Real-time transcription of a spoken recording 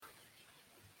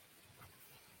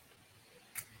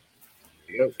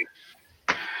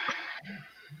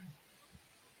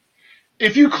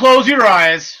If you close your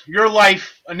eyes, your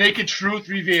life, a naked truth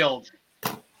revealed.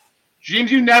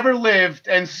 Dreams you never lived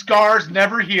and scars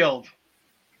never healed.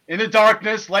 In the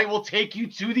darkness, light will take you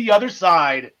to the other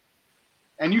side.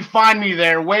 And you find me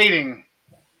there waiting.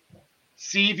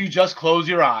 See if you just close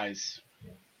your eyes.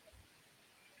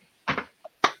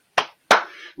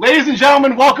 Ladies and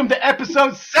gentlemen, welcome to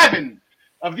episode 7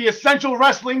 of the Essential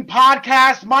Wrestling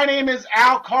Podcast. My name is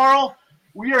Al Carl.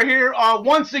 We are here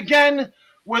once again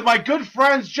with my good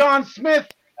friends John Smith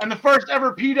and the first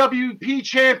ever PWP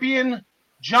champion,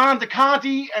 John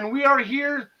DeConti. And we are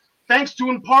here thanks to,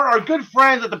 in part, our good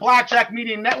friends at the Blackjack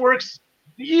Media Networks,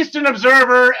 the Eastern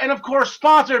Observer, and of course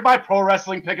sponsored by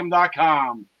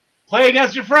ProWrestlingPick'em.com. Play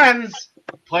against your friends,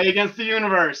 play against the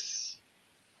universe.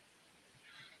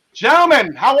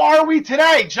 Gentlemen, how are we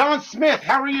today? John Smith,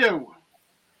 how are you?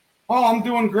 Oh, I'm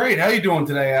doing great. How you doing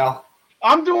today, Al?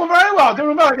 I'm doing very well.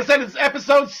 Like I said, it's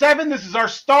episode 7. This is our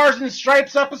Stars and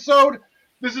Stripes episode.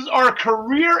 This is our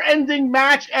career-ending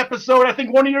match episode. I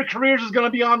think one of your careers is going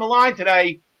to be on the line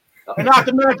today. And not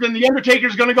to mention, The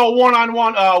Undertaker's going to go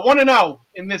 1-0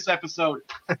 in this episode.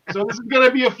 So this is going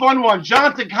to be a fun one.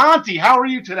 John DeConti, how are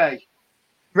you today?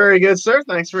 Very good, sir.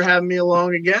 Thanks for having me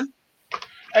along again.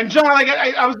 And John, like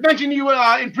I was mentioning you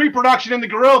in pre-production in the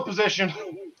gorilla position.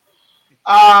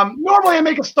 Normally I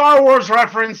make a Star Wars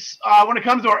reference when it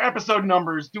comes to our episode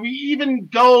numbers. Do we even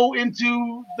go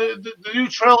into the new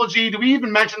trilogy? Do we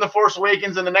even mention The Force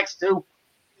Awakens in the next two?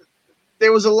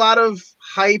 There was a lot of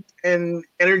hype and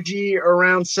energy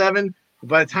around 7.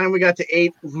 By the time we got to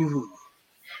 8,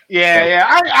 Yeah.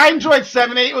 I enjoyed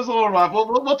 7. 8 was a little rough.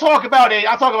 We'll talk about 8.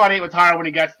 I'll talk about 8 with Tyler when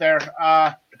he gets there.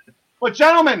 But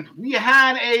gentlemen, we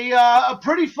had a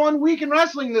pretty fun week in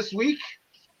wrestling this week.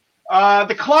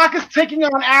 The clock is ticking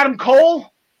on Adam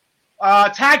Cole.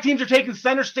 Tag teams are taking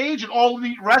center stage in All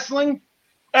Elite Wrestling.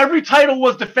 Every title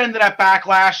was defended at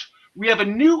Backlash. We have a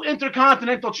new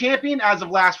Intercontinental Champion as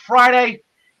of last Friday.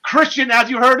 Christian, as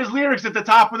you heard his lyrics at the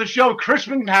top of the show,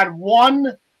 Christian had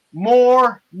one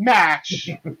more match.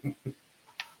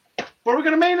 But we're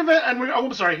going to main event, and we're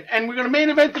going to main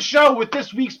event the show with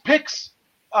this week's picks.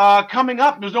 Coming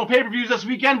up. There's no pay-per-views this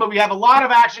weekend, but we have a lot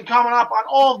of action coming up on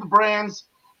all of the brands.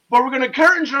 But we're going to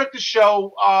curtain jerk the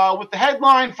show with the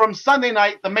headline from Sunday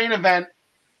night, the main event,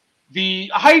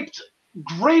 the hyped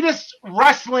greatest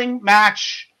wrestling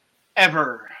match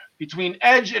ever between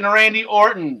Edge and Randy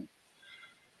Orton.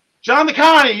 John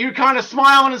DeConti, you're kind of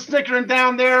smiling and snickering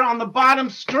down there on the bottom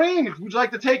screen. Would you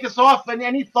like to take us off? And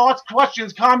any thoughts,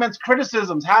 questions, comments,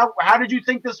 criticisms? How did you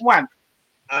think this went?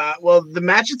 Well, the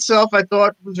match itself I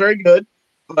thought was very good,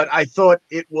 but I thought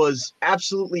it was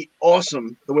absolutely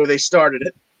awesome the way they started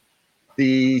it.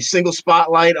 The single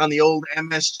spotlight on the old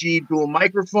MSG dual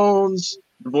microphones,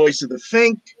 the voice of the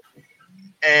Fink,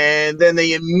 and then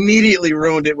they immediately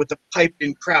ruined it with the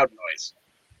piped-in crowd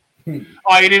noise.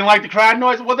 Oh, you didn't like the crowd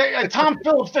noise? Well, Tom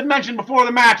Phillips did mention before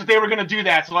the match that they were going to do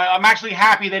that, so I'm actually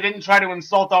happy they didn't try to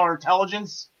insult our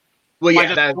intelligence Well, by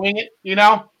yeah, just doing it, you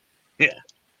know? Yeah.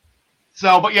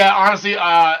 So, but yeah, honestly,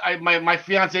 my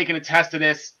fiance can attest to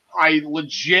this. I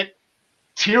legit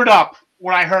teared up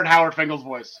when I heard Howard Finkel's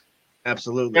voice.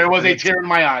 Absolutely. There was a tear in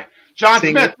my eye. John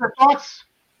Smith, your thoughts?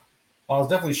 Well, I was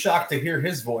definitely shocked to hear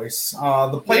his voice.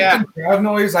 The piped crowd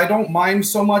noise, I don't mind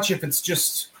so much if it's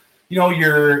just,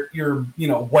 your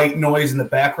white noise in the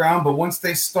background. But once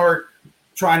they start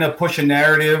trying to push a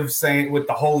narrative, saying with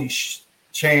the holy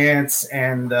chants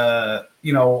and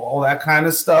all that kind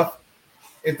of stuff,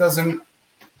 it doesn't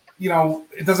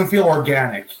feel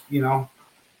organic,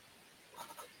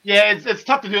 Yeah, it's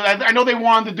tough to do. I know they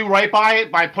wanted to do right by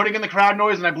it by putting in the crowd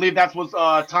noise, and I believe that was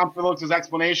Tom Phillips'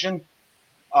 explanation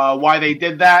why they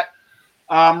did that.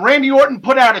 Randy Orton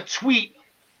put out a tweet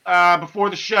before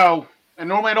the show, and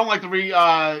normally I don't like to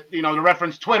to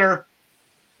reference Twitter,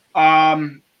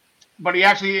 but he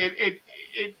actually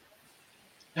it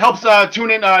helps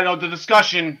tune in the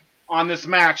discussion on this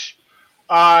match.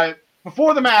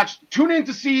 Before the match, tune in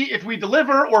to see if we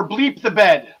deliver or bleep the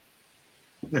bed.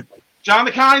 John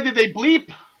DeConti, did they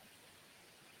bleep?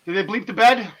 Did they bleep the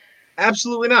bed?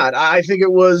 Absolutely not. I think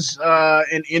it was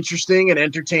an interesting and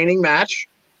entertaining match.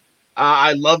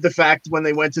 I love the fact when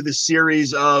they went to the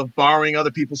series of borrowing other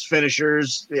people's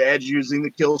finishers, the Edge using the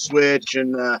kill switch,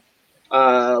 and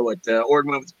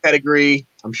Orton went with pedigree.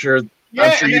 I'm sure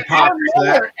you popped for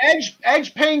that.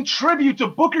 Edge paying tribute to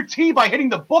Booker T by hitting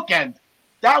the bookend.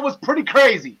 That was pretty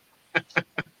crazy.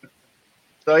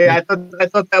 So yeah, I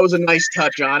thought that was a nice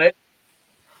touch on it.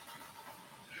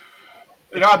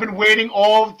 I've been waiting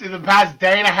all the past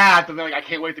day and a half to be like, I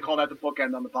can't wait to call that the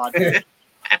bookend on the podcast.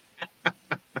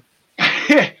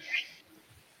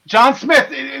 John Smith,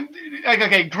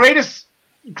 okay, greatest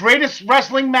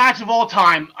wrestling match of all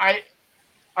time.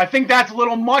 I think that's a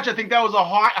little much. I think that was a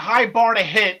high bar to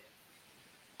hit.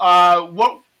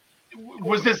 What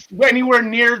was this anywhere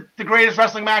near the greatest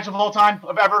wrestling match of all time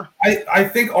of ever? I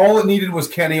think all it needed was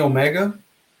Kenny Omega.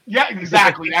 Yeah,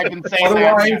 exactly. I've been saying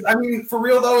Otherwise, that. I mean, for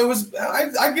real though, it was.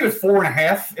 I'd give it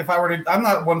 4.5 if I were to. I'm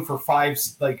not one for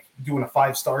fives, like doing a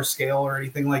 5-star scale or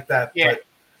anything like that. Yeah. But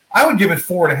I would give it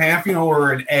 4.5. You know,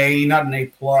 or an A, not an A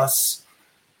plus.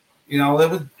 You know, that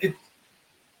would it.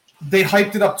 They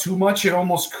hyped it up too much. It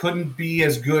almost couldn't be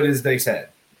as good as they said.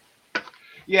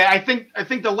 Yeah, I think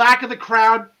the lack of the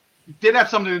crowd did have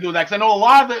something to do with that, because I know a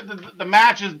lot of the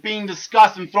matches being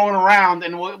discussed and thrown around,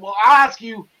 and I'll ask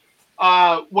you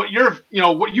what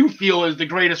you feel is the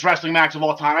greatest wrestling match of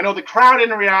all time. I know the crowd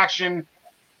interaction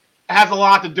has a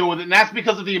lot to do with it, and that's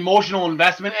because of the emotional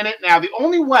investment in it. Now, the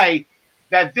only way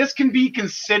that this can be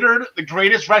considered the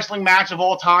greatest wrestling match of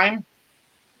all time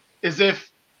is if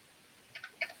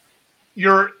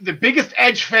you're the biggest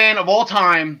Edge fan of all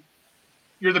time,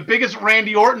 you're the biggest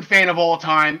Randy Orton fan of all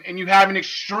time, and you have an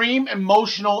extreme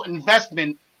emotional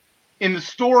investment in the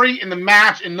story, in the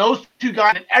match, in those two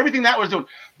guys, and everything that was doing.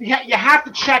 You have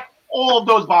to check all of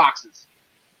those boxes.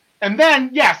 And then,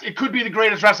 yes, it could be the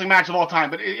greatest wrestling match of all time,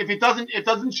 but if it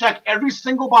doesn't check every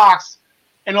single box,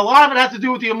 and a lot of it has to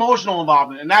do with the emotional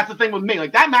involvement, and that's the thing with me.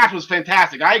 Like, that match was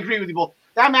fantastic. I agree with you both.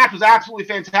 That match was absolutely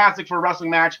fantastic for a wrestling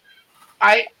match.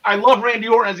 I love Randy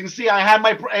Orton. As you can see, I have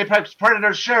my Apex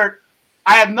Predator shirt.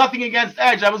 I have nothing against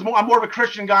Edge. I'm more of a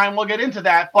Christian guy, and we'll get into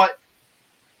that. But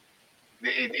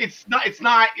it's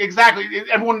not exactly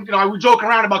everyone. You know, we joke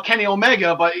around about Kenny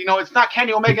Omega, but it's not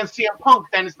Kenny Omega and CM Punk.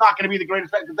 Then it's not going to be the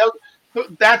greatest.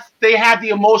 They have the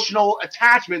emotional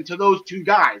attachment to those two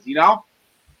guys.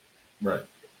 Right.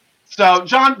 So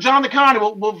John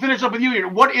DeConnie, we'll finish up with you here.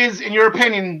 What is, in your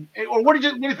opinion, or what do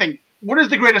you think? What is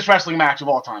the greatest wrestling match of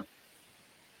all time?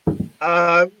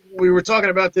 We were talking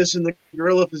about this in the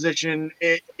gorilla position.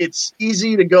 It's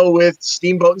easy to go with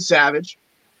Steamboat and Savage,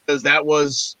 because that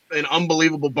was an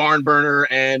unbelievable barn burner.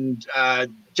 And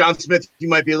John Smith, you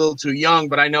might be a little too young,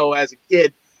 but I know as a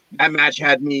kid, that match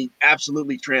had me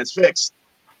absolutely transfixed.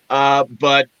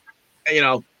 But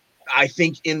I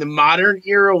think in the modern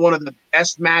era, one of the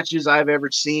best matches I've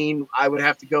ever seen, I would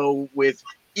have to go with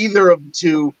either of the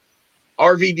two.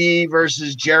 RVD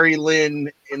versus Jerry Lynn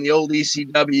in the old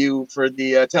ECW for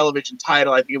the television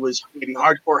title. I think it was maybe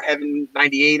Hardcore Heaven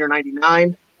 98 or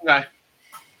 99. Okay.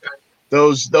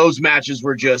 Those matches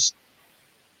were just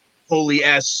holy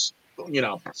S,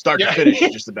 start to finish,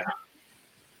 just about.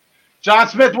 John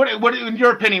Smith, what in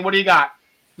your opinion, what do you got?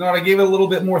 No, I gave it a little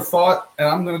bit more thought, and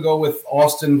I'm going to go with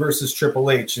Austin versus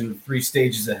Triple H in 3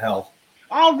 Stages of Hell.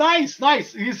 Oh, nice.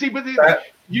 You see, but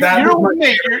you're with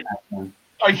me. You're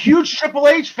a huge Triple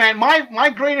H fan.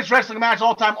 My greatest wrestling match of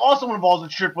all time also involves a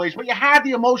Triple H, but you had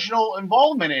the emotional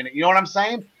involvement in it. You know what I'm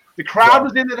saying? The crowd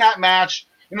was into that match,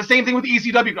 and the same thing with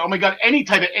ECW. Oh my God, any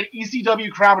type of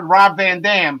ECW crowd with Rob Van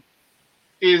Dam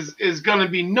is going to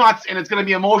be nuts, and it's going to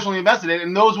be emotionally invested in.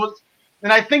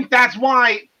 And I think that's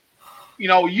why,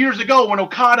 years ago when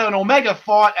Okada and Omega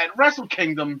fought at Wrestle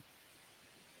Kingdom,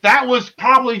 that was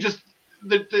probably just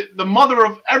the mother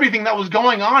of everything that was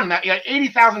going on. That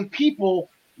 80,000 people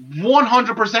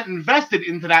 100% invested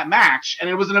into that match, and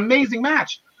it was an amazing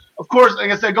match. Of course,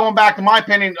 like I said, going back to my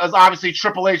opinion, is obviously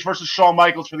Triple H versus Shawn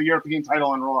Michaels for the European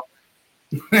title on Raw.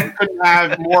 Couldn't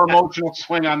have more emotional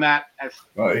swing on that.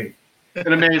 Right. It's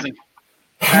amazing.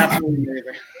 Absolutely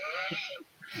amazing.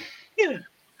 Yeah.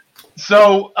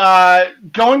 So,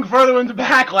 going further into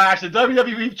Backlash, the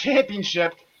WWE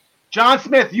Championship, John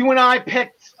Smith, you and I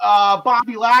picked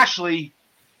Bobby Lashley.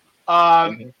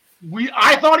 I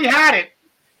thought he had it.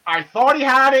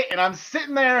 And I'm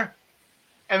sitting there,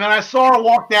 and then I saw her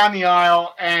walk down the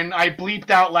aisle, and I bleeped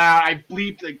out loud.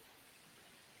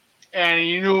 And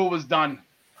you knew it was done.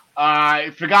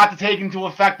 I forgot to take into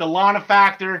effect the Lana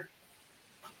factor.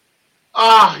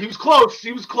 He was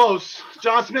close.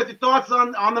 John Smith, your thoughts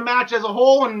on the match as a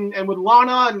whole and with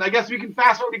Lana? And I guess we can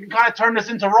fast forward. We can kind of turn this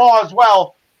into Raw as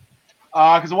well.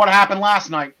 Because of what happened last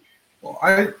night. Well,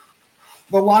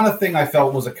 the Lana thing I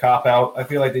felt was a cop-out. I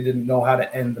feel like they didn't know how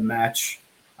to end the match.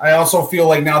 I also feel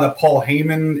like now that Paul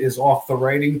Heyman is off the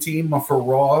writing team for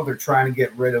Raw, they're trying to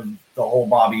get rid of the whole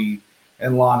Bobby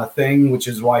and Lana thing, which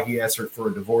is why he asked her for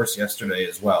a divorce yesterday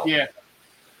as well. Yeah.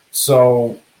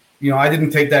 So, I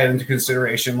didn't take that into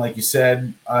consideration, like you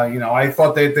said. I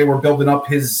thought that they were building up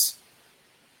his,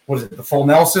 the full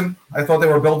Nelson? I thought they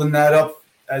were building that up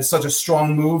as such a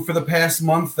strong move for the past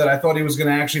month that I thought he was going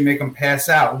to actually make him pass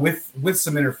out with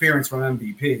some interference from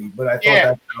MVP. But I thought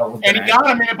that was and he got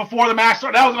him in before the match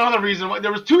started. That was another reason.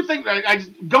 There was two things.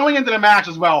 Going into the match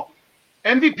as well.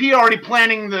 MVP already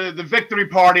planning the victory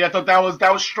party. I thought that was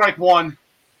strike one.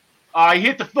 He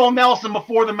hit the Phil Nelson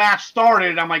before the match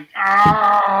started. I'm like,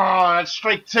 that's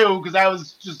strike two, because that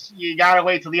was just, you got to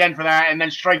wait till the end for that. And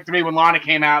then strike three when Lana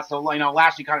came out. So,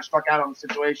 Lashley kind of struck out on the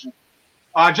situation.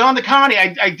 John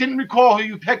DeConnie, I didn't recall who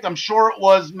you picked. I'm sure it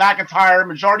was McIntyre.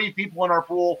 Majority of people in our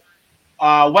pool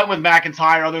went with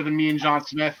McIntyre other than me and John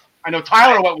Smith. I know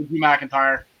Tyler went with you,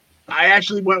 McIntyre. I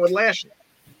actually went with Lashley.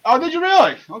 Oh, did you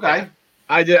really? Okay.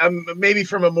 I did. Maybe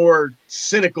from a more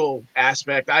cynical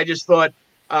aspect. I just thought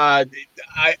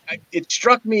it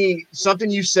struck me something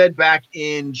you said back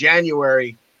in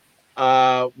January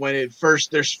when there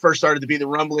first started to be the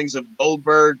rumblings of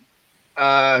Goldberg,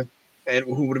 and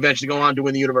who would eventually go on to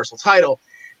win the Universal title.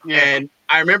 Yeah. And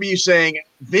I remember you saying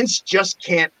Vince just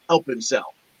can't help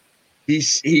himself. He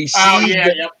sees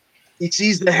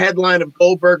the headline of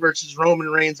Goldberg versus Roman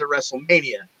Reigns at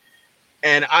WrestleMania,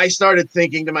 and I started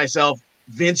thinking to myself,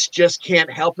 Vince just can't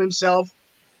help himself.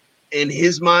 In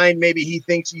his mind, maybe he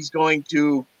thinks he's going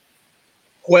to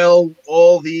quell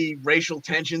all the racial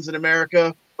tensions in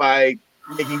America by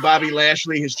making Bobby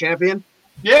Lashley his champion.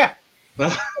 Yeah.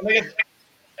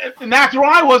 And that's where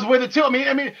I was with it too. I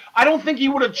mean, I don't think he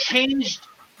would have changed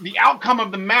the outcome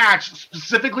of the match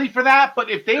specifically for that, but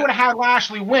if they would have had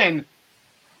Lashley win,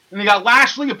 and they got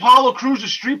Lashley, Apollo Crews, the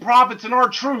Street Profits, and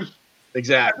R-Truth.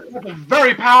 Exactly. That's a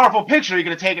very powerful picture you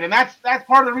could have taken, and that's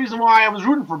part of the reason why I was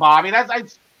rooting for Bobby. But I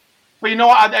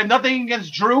have nothing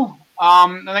against Drew.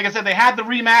 And like I said, they had the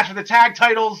rematch for the tag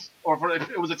titles,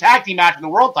 it was a tag team match for the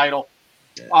world title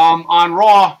on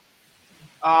Raw.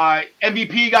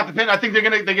 MVP got the pin. I think they're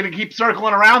gonna keep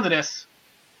circling around to this.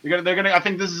 They're gonna. I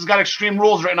think this has got Extreme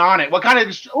Rules written on it. What kind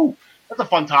of? Oh, that's a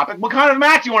fun topic. What kind of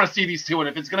match do you want to see these two in?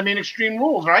 If it's gonna be an Extreme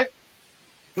Rules, right?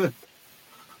 If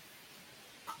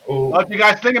you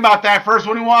guys think about that first,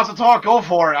 when he wants to talk, go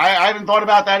for it. I haven't thought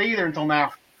about that either until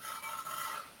now.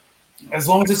 As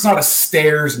long as it's not a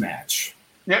stairs match.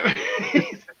 Yeah.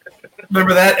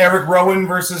 Remember that? Eric Rowan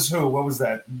versus who? What was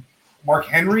that? Mark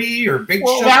Henry or Big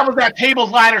Show? That was that tables,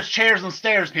 ladders, chairs, and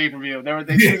stairs pay-per-view.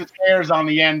 They threw the chairs on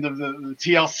the end of the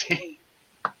TLC.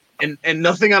 And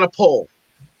nothing on a pole.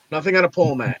 Nothing on a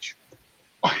pole match.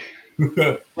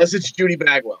 Unless it's Judy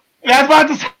Bagwell. That's about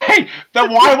to say that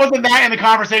why wasn't that in the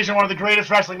conversation? One of the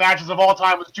greatest wrestling matches of all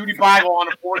time was Judy Bagwell on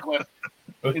a forklift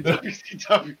in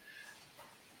WCW.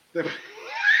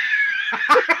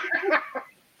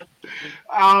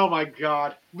 Oh my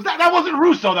God! That wasn't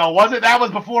Russo though, was it? That was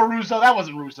before Russo. That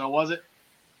wasn't Russo, was it?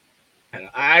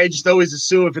 I just always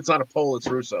assume if it's on a pole, it's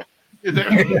Russo.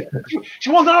 She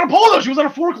wasn't on a pole though. She was on a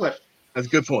forklift. That's a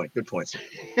good point. Good point.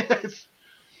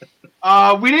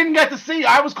 We didn't get to see.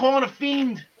 I was calling a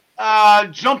Fiend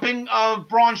jumping of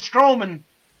Braun Strowman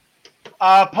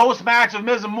post-match of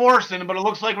Miz and Morrison, but it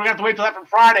looks like we're going to have to wait till that from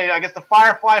Friday. I guess the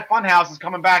Firefly Funhouse is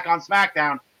coming back on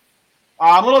SmackDown.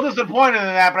 I'm a little disappointed in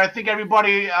that, but I think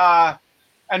everybody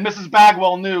and Mrs.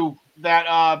 Bagwell knew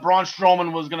that Braun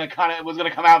Strowman was going to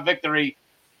come out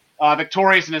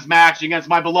victorious in his match against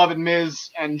my beloved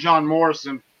Miz and John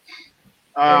Morrison.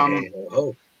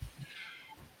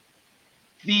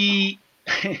 The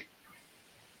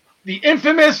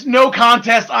infamous no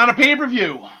contest on a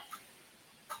pay-per-view.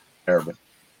 Terrible.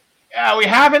 Yeah, we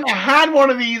haven't had one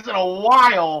of these in a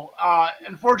while.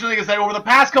 Unfortunately, like I said, over the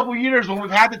past couple of years, when we've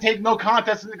had to take no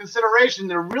contest into consideration,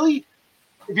 there really,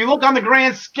 if you look on the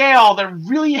grand scale, there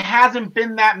really hasn't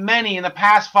been that many in the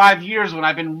past 5 years when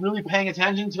I've been really paying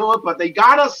attention to it. But they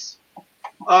got us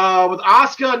with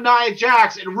Asuka and Nia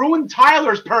Jax. It ruined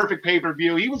Tyler's perfect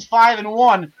pay-per-view. He was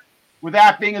 5-1, with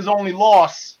that being his only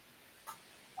loss.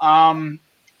 Can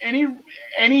you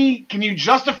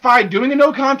justify doing a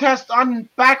no contest on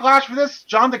Backlash for this,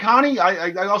 John DeConnie?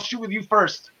 I'll shoot with you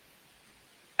first.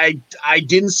 I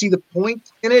didn't see the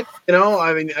point in it.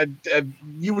 I mean,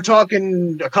 you were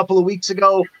talking a couple of weeks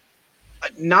ago.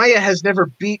 Nia has never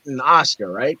beaten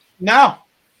Asuka, right? No,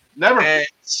 never.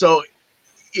 So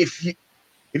if you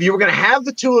were going to have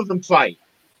the two of them fight,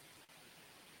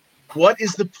 what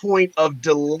is the point of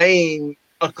delaying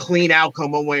a clean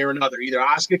outcome one way or another? Either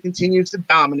Asuka continues to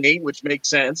dominate, which makes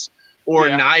sense, or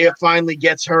Nia finally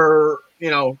gets her,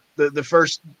 the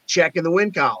first check in the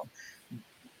win column.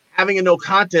 Having a no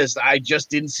contest, I just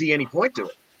didn't see any point to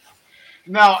it.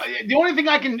 No, the only thing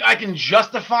I can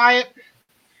justify it,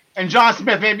 and John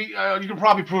Smith, maybe you can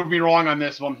probably prove me wrong on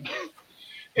this one,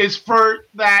 is for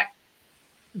that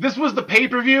this was the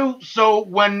pay-per-view, so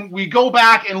when we go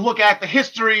back and look at the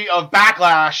history of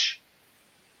Backlash,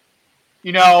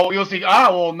 you'll see,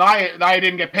 Nia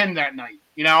didn't get pinned that night.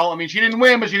 I mean, she didn't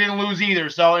win, but she didn't lose either.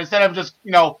 So instead of just,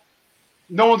 no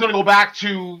one's going to go back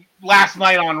to last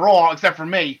night on Raw, except for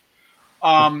me,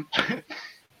 to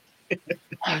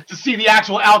see the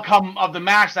actual outcome of the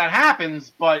match that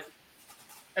happens. But,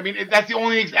 I mean, that's the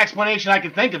only explanation I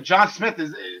can think of. John Smith,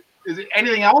 is it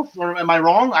anything else, or am I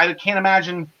wrong? I can't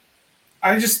imagine.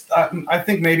 I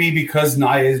think maybe because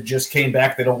Nia just came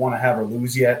back, they don't want to have her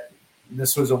lose yet.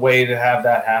 This was a way to have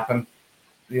that happen.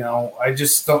 I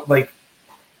just don't like.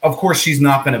 Of course, she's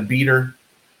not going to beat her,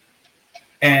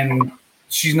 and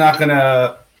she's not going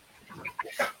to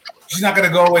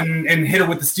go and hit her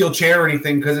with the steel chair or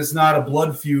anything because it's not a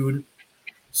blood feud.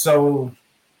 So,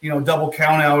 double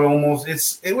count out almost.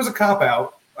 It was a cop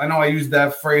out. I know I used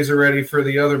that phrase already for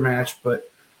the other match, but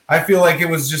I feel like it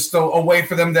was just a way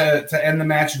for them to end the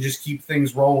match and just keep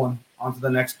things rolling onto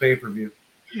the next pay-per-view.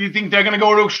 You think they're going to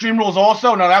go to Extreme Rules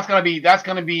also? No, that's going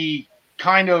to be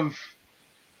kind of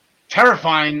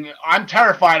terrifying. I'm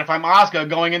terrified if I'm Asuka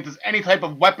going into any type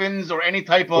of weapons or any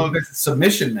type of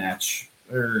submission match.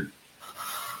 Or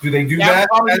do they do that?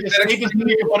 Just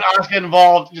put Asuka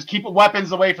involved. Just keep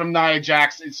weapons away from Nia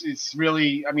Jax. It's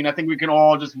really. I mean, I think we can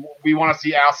all we want to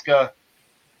see Asuka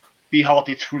be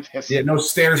healthy through this. Yeah, no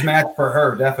stairs match for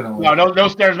her, definitely. No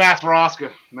stairs match for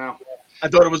Asuka. No. I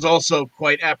thought it was also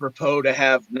quite apropos to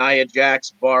have Nia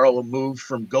Jax borrow a move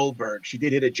from Goldberg. She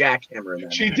did hit a jackhammer in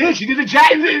that. She did. She did a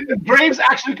jack. Graves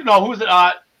actually. No, who was it?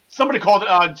 Somebody called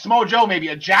it Samoa Joe, maybe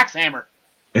a jackhammer.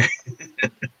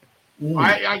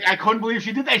 I couldn't believe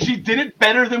she did that. She did it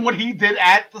better than what he did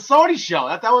at the Saudi show.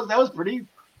 That was pretty.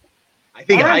 I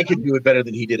think I could do it better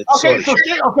than he did at the Saudi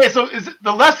show. So is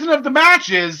the lesson of the match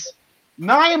is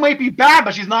Nia might be bad,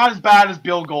 but she's not as bad as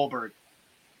Bill Goldberg.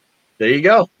 There you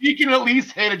go. He can at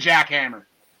least hit a jackhammer.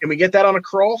 Can we get that on a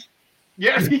crawl?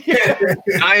 Yeah.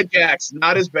 Nia Jax,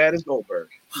 not as bad as Goldberg.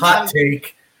 Hot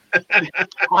take.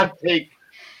 Hot take.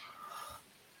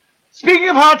 Speaking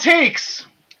of hot takes,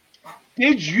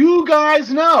 did you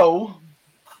guys know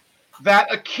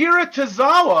that Akira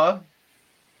Tozawa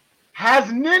has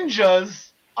ninjas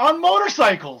on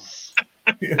motorcycles?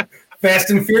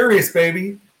 Fast and Furious,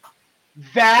 baby.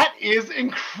 That is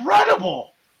incredible.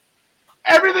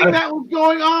 Everything that was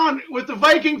going on with the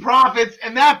Viking Prophets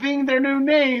and that being their new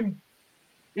name,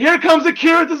 here comes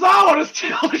Akira Tozawa to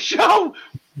steal the show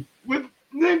with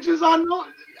ninjas on.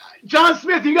 John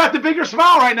Smith, you got the bigger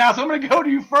smile right now, so I'm going to go to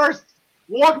you first.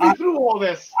 Walk me through all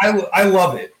this. I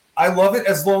love it. I love it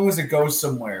as long as it goes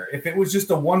somewhere. If it was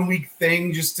just a 1 week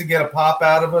thing just to get a pop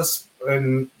out of us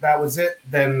and that was it,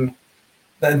 then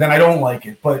I don't like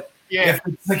it. But if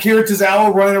it's Akira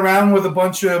Tozawa running around with a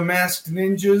bunch of masked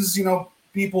ninjas,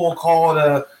 people will call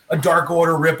it a Dark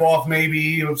Order ripoff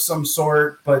maybe of some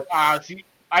sort. But see,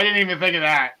 I didn't even think of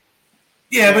that.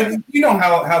 Yeah, but you know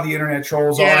how the internet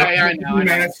trolls are. Yeah, I know.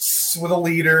 Masks with a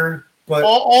leader. But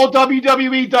all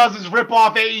WWE does is rip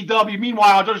off AEW.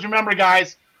 Meanwhile, just remember,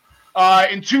 guys,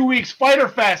 in 2 weeks, Fyter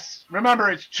Fest. Remember,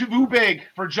 it's too big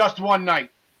for just one night.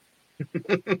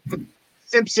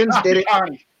 Simpsons did it.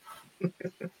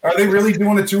 Are they really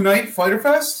doing a 2-night Fyter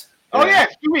Fest? Oh yeah,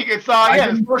 it's 2 weeks. It's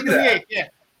it's first of the 8th. Yeah,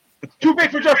 too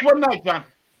big for just one night, John.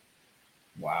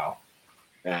 Wow.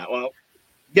 Yeah. Well,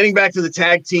 getting back to the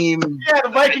tag team. Yeah, the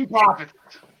Viking Prophets.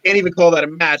 Can't even call that a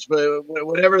match, but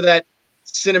whatever that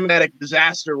cinematic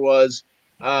disaster was,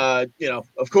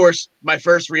 of course, my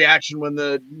first reaction when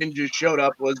the ninjas showed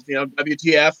up was,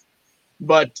 WTF.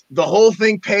 But the whole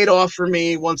thing paid off for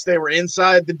me once they were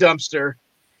inside the dumpster.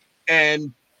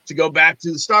 And to go back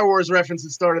to the Star Wars reference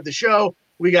that started the show,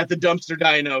 we got the dumpster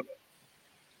Dianoga.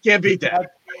 Can't beat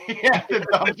that. Yeah, the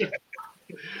dumpster.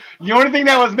 The only thing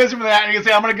that was missing from that, and you can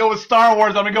say, I'm going to go with Star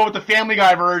Wars, I'm going to go with the Family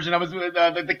Guy version. I was with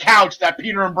the couch that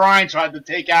Peter and Brian tried to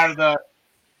take out of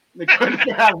they couldn't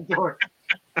get out of the door.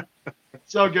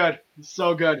 So good.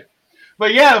 So good.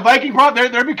 But yeah, the Viking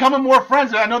they're becoming more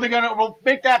friends. I know we'll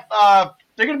make that,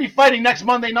 they're going to be fighting next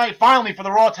Monday night, finally, for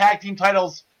the Raw Tag Team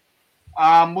titles.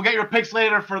 We'll get your picks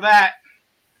later for that.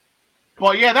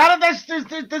 But yeah, this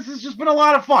has just been a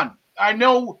lot of fun. I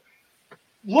know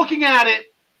looking at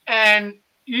it, and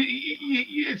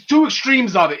it's two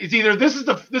extremes of it. It's either this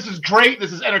is great,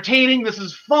 this is entertaining, this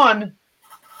is fun,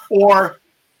 or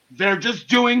they're just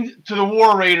doing to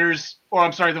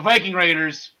the Viking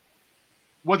Raiders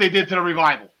what they did to the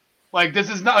Revival. This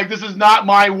is not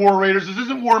my War Raiders. This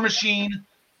isn't War Machine.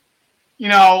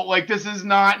 This is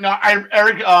not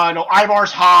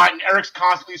Ivar's hot and Eric's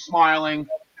constantly smiling.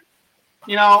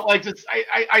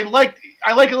 I like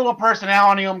I like a little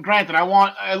personality in them. Granted,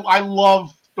 I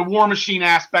love the War Machine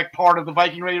aspect part of the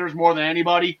Viking Raiders more than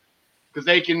anybody because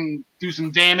they can do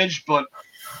some damage, but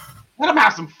let them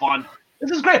have some fun.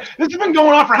 This is great. This has been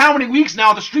going on for how many weeks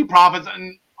now, the Street Profits,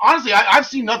 and honestly, I've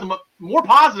seen nothing but more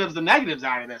positives than negatives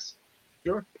out of this.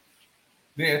 Sure.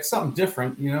 Yeah, it's something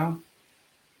different, you know?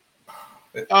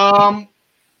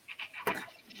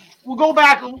 We'll go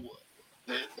back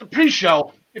the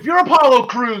pre-show. If you're Apollo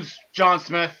Crews, John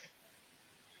Smith,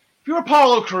 if you're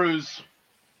Apollo Crews,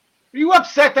 are you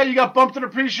upset that you got bumped to the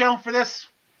pre-show for this?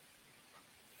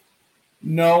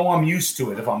 No, I'm used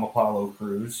to it if I'm Apollo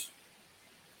Crews.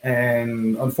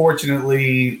 And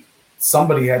unfortunately,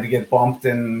 somebody had to get bumped,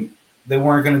 and they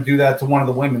weren't going to do that to one of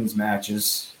the women's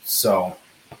matches. So,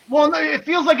 well, it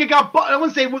feels like it got. I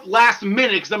wouldn't say last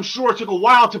minute because I'm sure it took a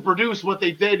while to produce what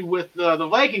they did with the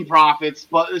Viking Profits.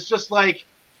 But it's just like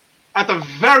at the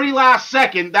very last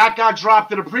second that got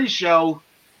dropped to the pre-show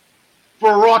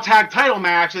for a Raw Tag Title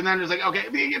match, and then it's like,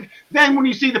 okay. Then when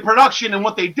you see the production and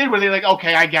what they did, where they're like,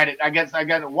 okay, I get it. I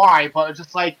get it why. But it's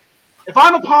just like, if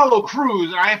I'm Apollo Crews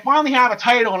and I finally have a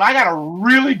title and I got a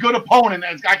really good opponent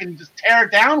that I can just tear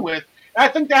it down with, and I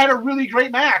think they had a really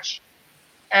great match,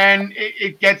 and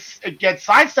it gets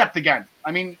sidestepped again.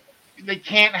 I mean, they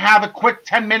can't have a quick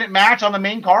 10-minute match on the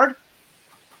main card.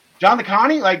 John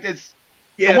DeConnie, like it's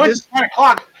it went to 10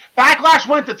 o'clock. Backlash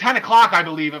went to 10 o'clock, I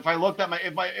believe. If I looked at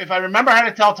if I remember how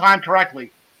to tell time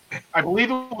correctly, I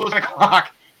believe it was 10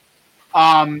 o'clock.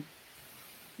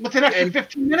 What's an extra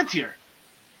 15 minutes here?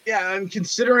 Yeah, I'm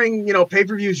considering,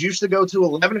 pay-per-views used to go to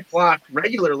 11 o'clock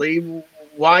regularly.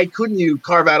 Why couldn't you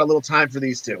carve out a little time for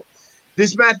these two?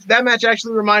 That match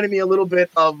actually reminded me a little bit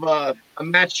of a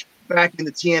match back in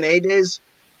the TNA days.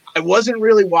 I wasn't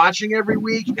really watching every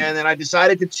week, and then I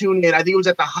decided to tune in. I think it was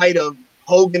at the height of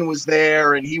Hogan was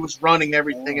there, and he was running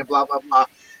everything and blah, blah, blah.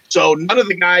 So none of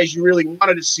the guys you really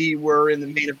wanted to see were in the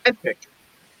main event picture.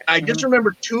 I just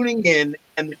remember tuning in,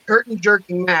 and the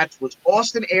curtain-jerking match was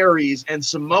Austin Aries and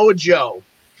Samoa Joe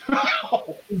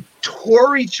who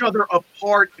tore each other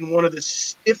apart in one of the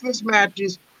stiffest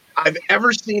matches I've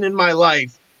ever seen in my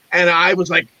life. And I was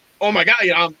like, oh, my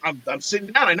God, I'm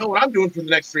sitting down. I know what I'm doing for the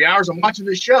next 3 hours. I'm watching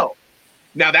this show.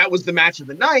 Now, that was the match of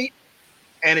the night,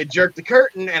 and it jerked the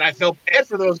curtain, and I felt bad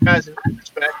for those guys in that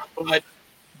respect. But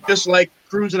just like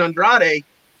Crews and Andrade,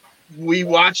 we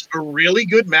watched a really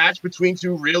good match between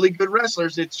two really good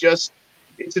wrestlers. It's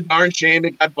a darn shame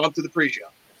it got bumped to the pre-show.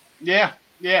 Yeah.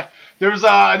 There was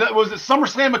was it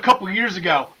SummerSlam a couple of years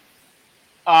ago?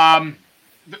 The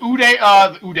New Day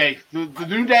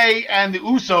and the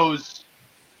Usos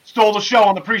stole the show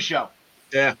on the pre-show.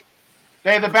 Yeah,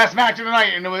 they had the best match of the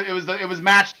night, and it was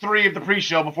match 3 of the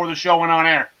pre-show before the show went on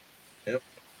air. Yep.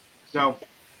 So.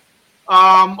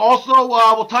 Also,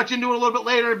 we'll touch into it a little bit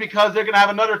later because they're going to have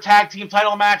another tag team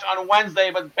title match on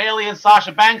Wednesday, but Bayley and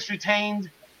Sasha Banks retained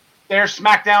their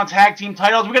SmackDown tag team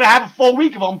titles. We're going to have a full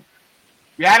week of them.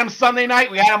 We had them Sunday night.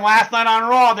 We had them last night on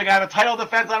Raw. They're going to have a title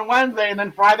defense on Wednesday, and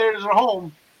then Friday they're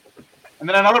home. And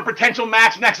then another potential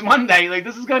match next Monday. Like,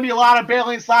 this is going to be a lot of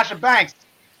Bayley and Sasha Banks.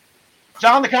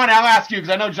 John DeConnie, I'll ask you because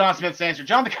I know John Smith's answer.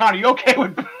 John DeConnie, are you okay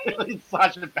with Bayley and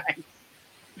Sasha Banks?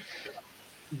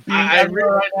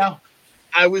 right now.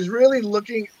 I was really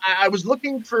looking. I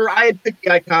had picked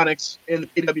the Iconics in the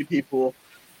PWP pool,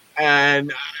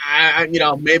 and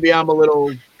maybe I'm a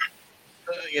little,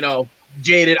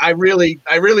 jaded. I really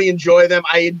enjoy them.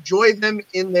 I enjoy them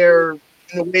in the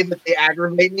way that they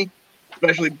aggravate me,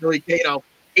 especially Billy Kay.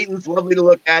 Peyton's lovely to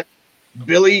look at.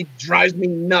 Billy drives me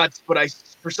nuts, but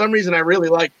for some reason I really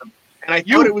like them. And I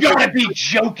thought it was. You gotta be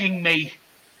joking me.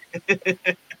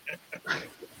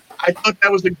 I thought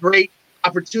that was a great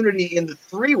opportunity in the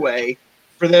 3-way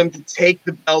for them to take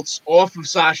the belts off of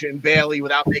Sasha and Bayley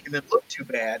without making them look too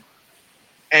bad.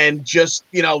 And just,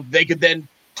 they could then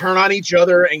turn on each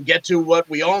other and get to what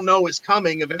we all know is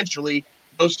coming eventually,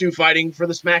 those two fighting for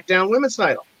the SmackDown Women's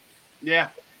title. Yeah.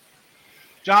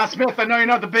 John Smith, I know you're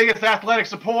not the biggest athletic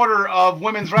supporter of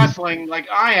women's wrestling like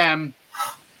I am.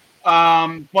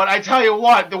 But I tell you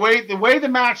what, the way the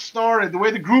match started, the way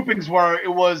the groupings were,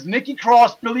 it was Nikki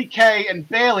Cross, Billy Kay, and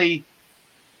Bayley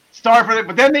start for it,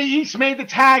 but then they each made the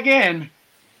tag in,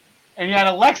 and you had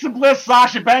Alexa Bliss,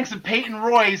 Sasha Banks, and Peyton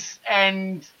Royce,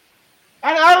 and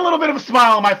I had a little bit of a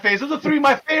smile on my face. Those are 3 of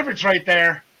my favorites right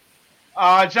there.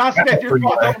 John Smith, your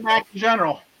thoughts on the match in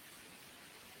general?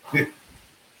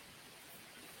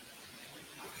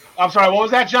 I'm sorry, what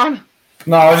was that, John?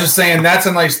 No, I was just saying that's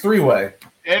a nice 3-way.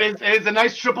 It is a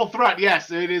nice triple threat.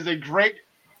 Yes, it is a great.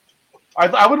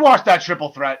 I would watch that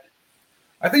triple threat.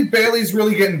 I think Bayley's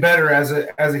really getting better as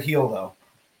a heel, though.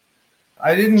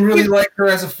 I didn't really like her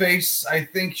as a face. I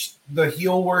think the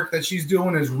heel work that she's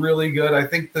doing is really good. I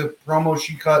think the promo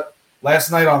she cut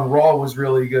last night on Raw was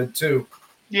really good too.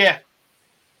 Yeah.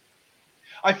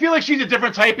 I feel like she's a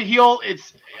different type of heel.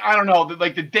 I don't know,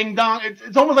 like the ding dong.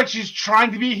 It's almost like she's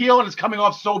trying to be a heel and it's coming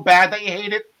off so bad that you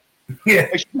hate it. Yeah,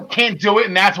 like she can't do it,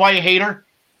 and that's why you hate her.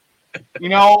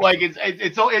 Like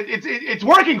it's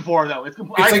working for her though. It's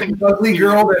like the ugly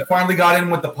girl that finally got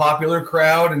in with the popular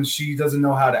crowd, and she doesn't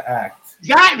know how to act.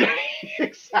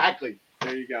 Exactly.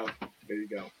 There you go.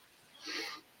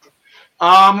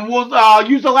 We'll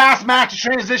use the last match to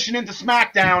transition into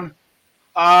SmackDown.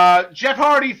 Jeff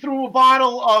Hardy threw a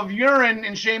bottle of urine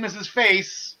in Sheamus's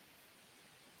face.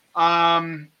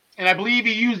 And I believe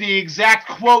he used the exact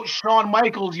quote Shawn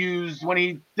Michaels used when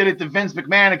he did it to Vince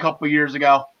McMahon a couple of years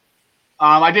ago.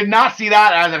 I did not see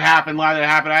that as it happened, live that it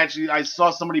happened. I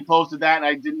saw somebody posted that, and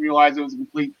I didn't realize it was a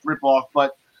complete ripoff.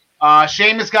 But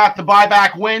Sheamus got the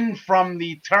buyback win from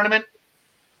the tournament.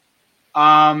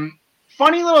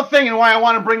 Funny little thing, and why I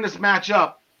want to bring this match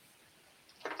up,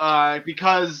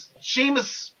 because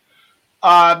Sheamus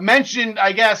mentioned,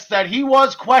 I guess, that he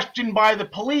was questioned by the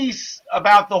police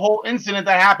about the whole incident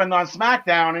that happened on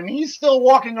SmackDown, and he's still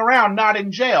walking around, not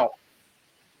in jail.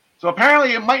 So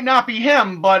apparently it might not be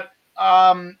him, but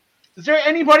is there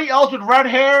anybody else with red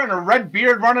hair and a red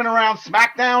beard running around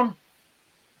SmackDown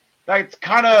that's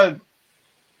kind of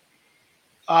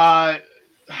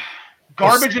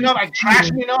garbage enough, like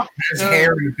trashy enough? His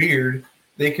hair and beard,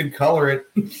 they could color it.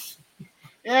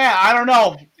 Yeah, I don't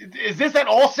know. Is this at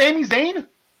all Sami Zayn?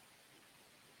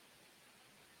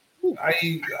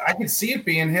 I could see it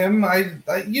being him.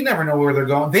 You never know where they're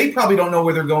going. They probably don't know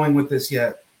where they're going with this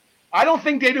yet. I don't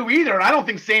think they do either, and I don't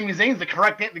think Sami Zayn's the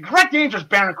correct answer is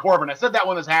Baron Corbin. I said that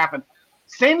when this happened.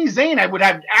 Sami Zayn, I would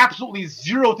have absolutely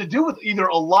zero to do with either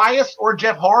Elias or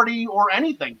Jeff Hardy or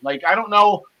anything. Like, I don't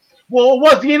know. Well, it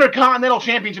was the Intercontinental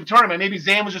Championship tournament. Maybe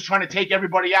Zayn was just trying to take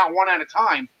everybody out one at a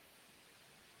time.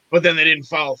 But then they didn't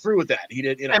follow through with that. He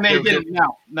did, and they didn't.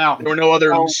 No. There were no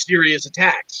other mysterious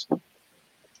attacks.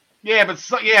 Yeah, but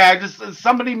just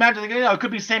somebody mentioned, it could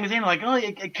be Sami Zayn. Like, oh,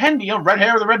 it can be, red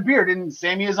hair with a red beard, and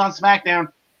Sami is on SmackDown.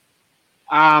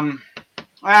 I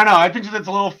don't know. I think that's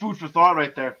a little food for thought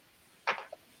right there.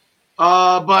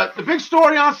 But the big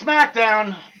story on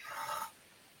SmackDown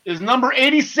is number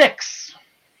 86.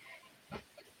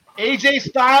 AJ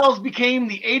Styles became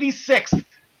the 86th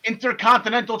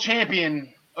Intercontinental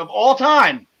Champion of all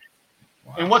time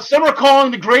in what some are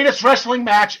calling the greatest wrestling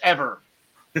match ever.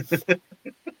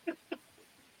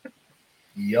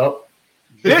 Yup.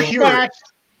 This match,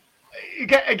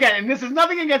 again, and this is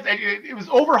nothing against it. It was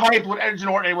overhyped with Edge and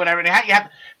Orton and whatever.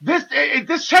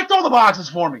 This checked all the boxes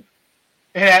for me.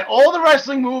 It had all the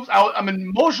wrestling moves. I'm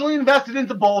emotionally invested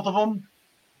into both of them.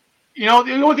 The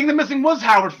only thing that's missing was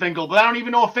Howard Finkel, but I don't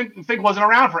even know if Finkel wasn't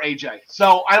around for AJ.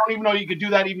 So I don't even know you could do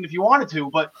that even if you wanted to.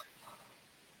 But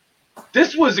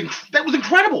that was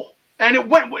incredible. And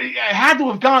it had to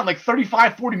have gone like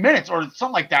 35, 40 minutes or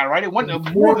something like that, right? It went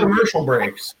more commercial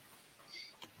breaks.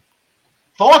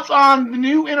 Thoughts on the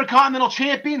new Intercontinental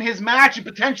Champion, his match, and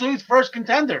potentially his first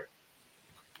contender?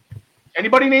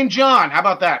 Anybody named John? How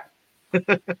about that?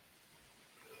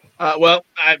 Well,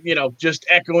 just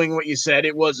echoing what you said,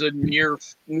 it was a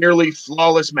nearly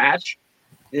flawless match.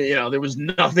 There was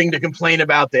nothing to complain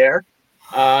about there.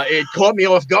 It caught me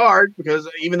off guard because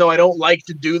even though I don't like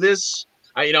to do this,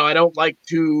 I don't like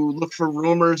to look for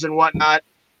rumors and whatnot.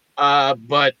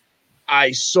 But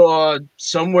I saw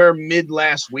somewhere mid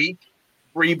last week,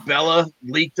 Brie Bella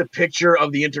leaked a picture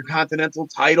of the Intercontinental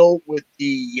title with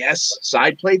the yes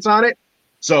side plates on it.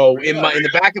 So in the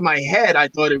back of my head, I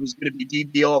thought it was going to be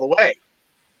DB all the way.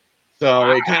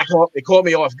 So it kind of caught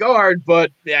me off guard.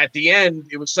 But at the end,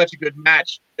 it was such a good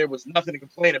match. There was nothing to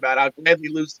complain about. I'd gladly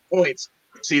lose the points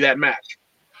to see that match.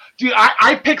 Dude,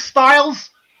 I picked Styles,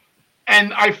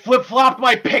 and I flip-flopped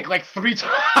my pick like 3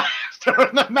 times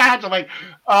during the match. I'm like,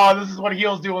 oh, this is what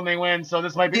heels do when they win. So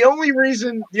this might be the only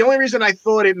reason I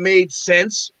thought it made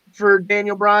sense for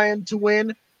Daniel Bryan to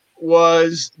win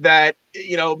was that,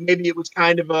 maybe it was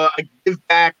kind of a give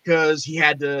back because he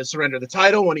had to surrender the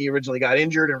title when he originally got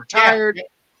injured and retired. Yeah.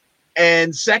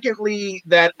 And secondly,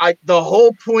 that the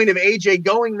whole point of AJ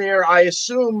going there, I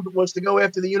assumed, was to go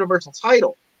after the Universal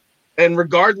title. And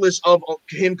regardless of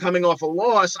him coming off a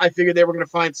loss, I figured they were going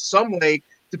to find some way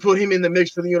to put him in the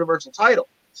mix for the Universal title.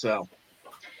 So,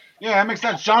 yeah, that makes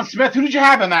sense. John Smith, who did you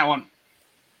have in that one?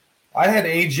 I had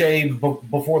AJ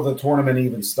before the tournament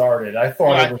even started. I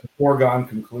thought it was a foregone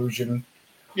conclusion.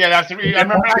 Yeah, I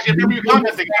remember you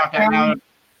commenting about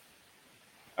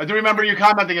that. I do remember you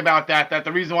commenting about that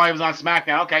the reason why he was on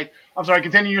SmackDown. Okay, I'm sorry.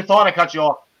 Continue your thought. I cut you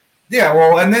off. Yeah,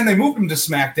 well, and then they moved him to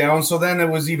SmackDown, so then it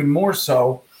was even more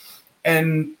so.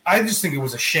 And I just think it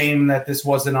was a shame that this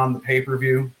wasn't on the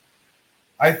pay-per-view.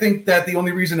 I think that the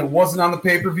only reason it wasn't on the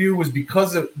pay-per-view was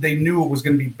because they knew it was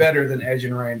going to be better than Edge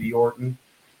and Randy Orton.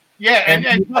 Yeah, and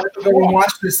we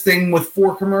watched this thing with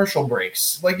 4 commercial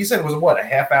breaks. Like you said, it was a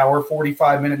half hour,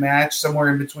 45-minute match, somewhere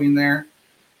in between there.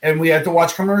 And we had to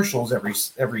watch commercials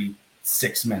every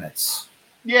 6 minutes.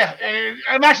 Yeah, and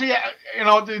I'm actually,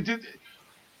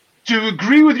 to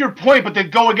agree with your point, but to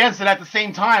go against it at the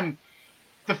same time,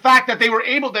 the fact that they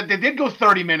did go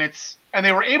 30 minutes and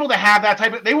they were able to have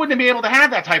that they wouldn't be able to have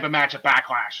that type of match at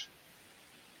Backlash.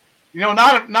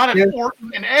 Not if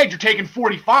Orton and Edge are taking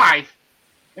 45.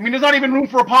 I mean, there's not even room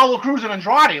for Apollo Crews and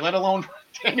Andrade, let alone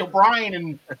Daniel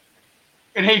Bryan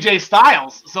and AJ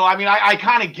Styles. So, I mean, I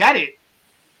kind of get it.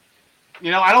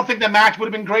 I don't think the match would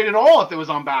have been great at all if it was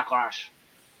on Backlash.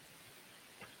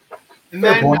 And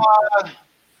then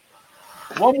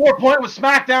one more point with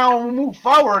SmackDown, and we'll move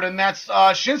forward, and that's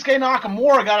Shinsuke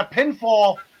Nakamura got a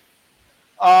pinfall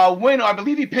win. I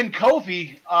believe he pinned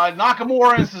Kofi.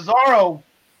 Nakamura and Cesaro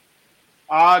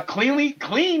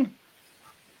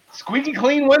squeaky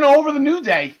clean win over the New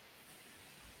Day.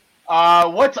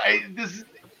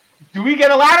 Do we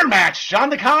get a ladder match?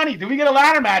 John DeConnie, do we get a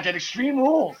ladder match at Extreme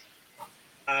Rules?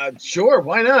 Sure,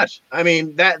 why not? I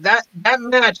mean, that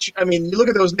match, I mean, you look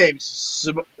at those names,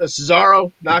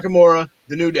 Cesaro, Nakamura,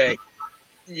 the New Day.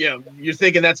 You're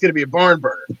thinking that's going to be a barn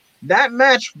burner. That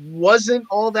match wasn't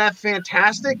all that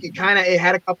fantastic. It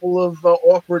had a couple of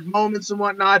awkward moments and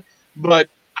whatnot, but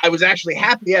I was actually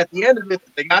happy at the end of it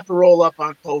that they got the roll up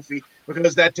on Kofi,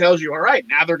 because that tells you, all right,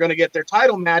 now they're going to get their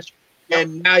title match,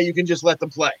 and now you can just let them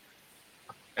play.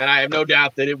 And I have no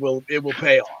doubt that it will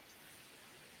pay off.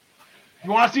 You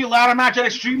want to see a ladder match at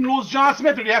Extreme Rules, John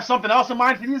Smith, or do you have something else in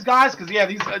mind for these guys?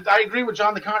 Because, I agree with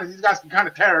John DeConnie. These guys can kind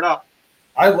of tear it up.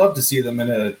 I'd love to see them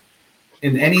in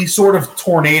any sort of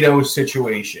tornado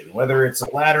situation, whether it's a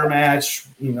ladder match,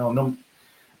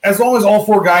 as long as all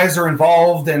 4 guys are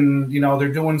involved and,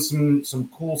 they're doing some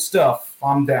cool stuff,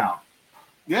 I'm down.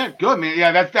 Yeah, good, man.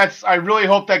 Yeah, that's. I really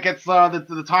hope that gets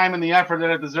the time and the effort that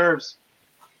it deserves.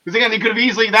 Because again, they could have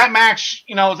easily that match.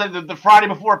 It was like the Friday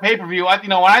before pay-per-view.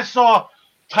 When I saw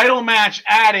title match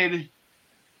added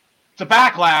to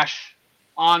Backlash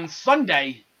on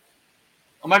Sunday,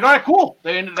 I'm like, all right, cool.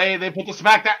 They put the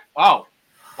SmackDown. Oh,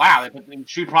 wow! They put the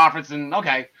Street Profits and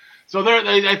okay. So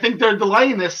I think they're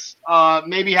delaying this.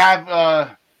 Maybe have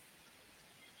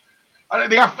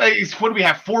they got what do we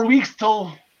have? 4 weeks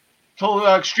till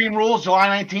Extreme Rules, July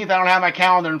 19th. I don't have my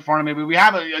calendar in front of me, but we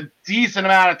have a decent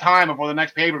amount of time before the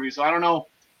next pay-per-view. So I don't know.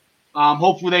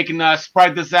 Hopefully they can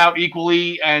spread this out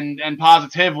equally and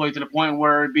positively to the point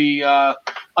where it'd be a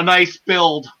nice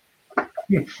build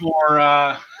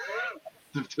for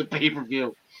the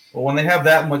pay-per-view. Well, when they have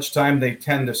that much time, they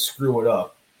tend to screw it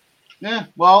up. Yeah,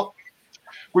 well,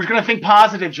 we're going to think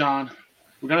positive, John.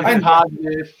 We're going to think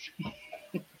positive.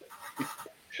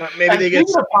 Maybe they get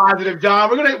positive, John.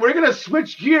 We're gonna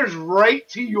switch gears right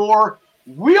to your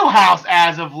wheelhouse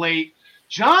as of late.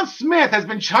 John Smith has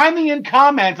been chiming in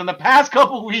comments on the past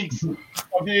couple of weeks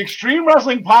of the Extreme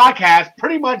Wrestling Podcast,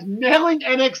 pretty much nailing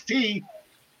NXT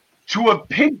to a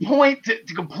pinpoint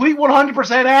to complete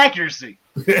 100% accuracy.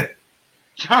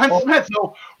 John Smith.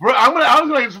 So I'm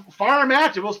gonna fire a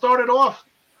match and we'll start it off.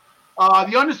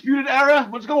 The Undisputed Era.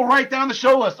 Let's go right down the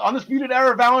show list. Undisputed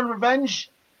Era, Vow and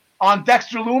Revenge. On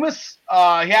Dexter Lumis.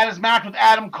 He had his match with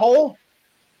Adam Cole.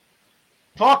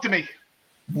 Talk to me.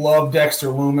 Love Dexter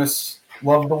Lumis.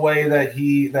 Love the way that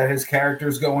his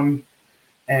character's going.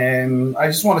 And I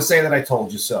just want to say that I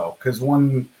told you so. Because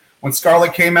when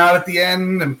Scarlett came out at the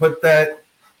end and put that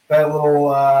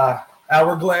little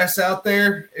hourglass out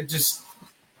there, it just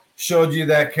showed you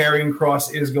that Karrion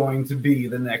Kross is going to be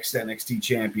the next NXT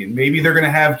champion. Maybe they're going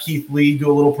to have Keith Lee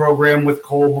do a little program with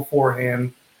Cole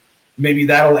beforehand. Maybe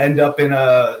that'll end up in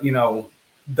a,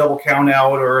 double count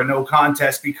out or a no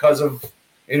contest because of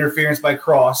interference by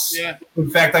Kross. Yeah. In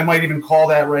fact, I might even call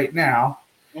that right now.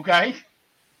 Okay.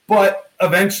 But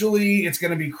eventually it's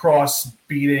going to be Kross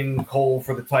beating Cole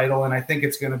for the title, and I think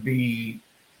it's going to be,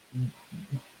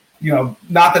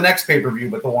 not the next pay-per-view,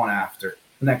 but the one after.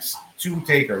 The next 2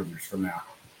 takeovers from now.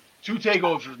 2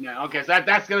 takeovers from now. Okay, so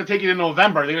that's going to take you to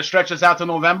November. Are they going to stretch this out to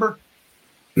November?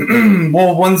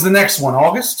 Well, when's the next one?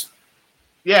 August?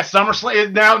 Yeah,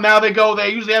 SummerSlam. Now they go. They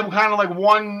usually have kind of like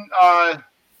one.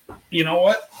 You know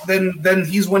what? Then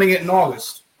he's winning it in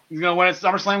August. He's gonna win at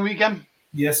SummerSlam weekend.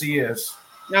 Yes, he is.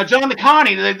 Now, John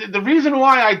DeConnie. The reason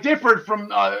why I differed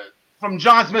from from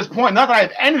John Smith's point, not that I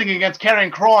have anything against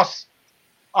Karrion Kross.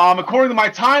 According to my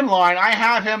timeline, I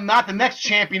have him not the next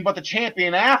champion, but the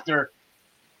champion after.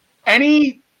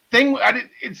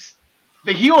 It's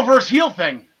the heel versus heel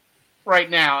thing right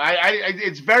now.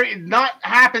 It's very not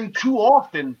happened too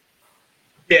often.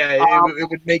 Yeah, it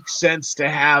would make sense to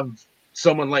have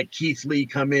someone like Keith Lee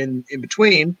come in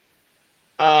between.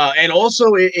 And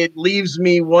also, it leaves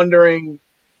me wondering,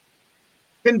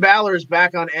 Finn Balor is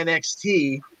back on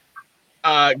NXT.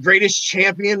 Greatest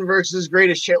champion versus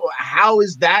greatest champion. How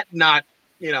is that not,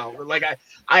 like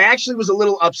I actually was a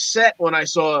little upset when I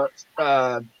saw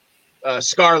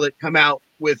Scarlett come out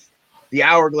with the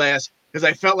hourglass because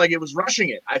I felt like it was rushing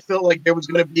it. I felt like there was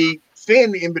going to be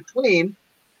Finn in between,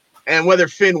 and whether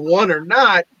Finn won or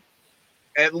not,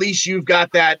 at least you've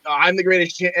got that, I'm the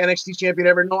greatest NXT champion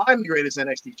ever. No, I'm the greatest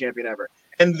NXT champion ever.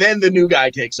 And then the new guy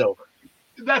takes over.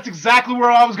 That's exactly where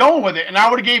I was going with it. And I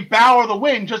would have gave Balor the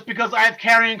win just because I have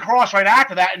Karrion Kross right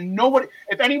after that. And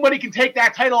if anybody can take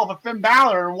that title off of Finn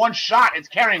Balor in one shot, it's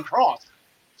Karrion Kross.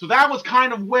 So that was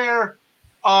kind of where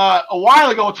a while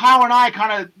ago, Tyler and I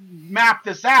kind of mapped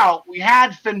this out. We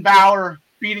had Finn Balor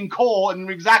beating Cole, and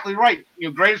you're exactly right.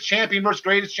 Greatest champion versus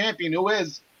greatest champion, who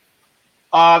is.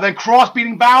 Then Kross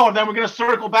beating Balor, then we're going to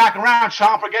circle back around.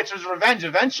 Ciampa gets his revenge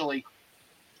eventually.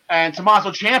 And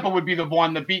Tommaso Ciampa would be the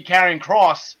one that beat Karrion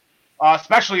Kross,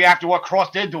 especially after what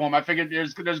Kross did to him. I figured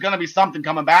there's going to be something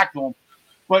coming back to him.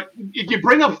 But if you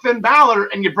bring up Finn Balor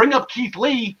and you bring up Keith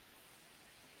Lee,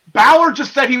 Balor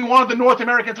just said he wanted the North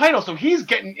American title, so he's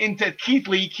getting into Keith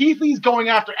Lee. Keith Lee's going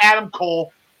after Adam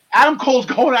Cole. Adam Cole's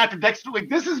going after Dexter. Like,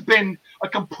 this has been a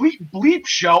complete bleep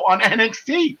show on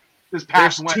NXT this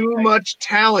past Wednesday. There's too much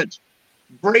talent.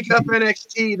 Break up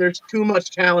NXT. There's too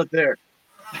much talent there.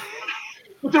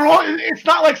 But it's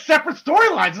not like separate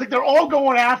storylines. It's like they're all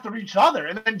going after each other.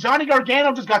 And then Johnny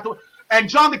Gargano just got and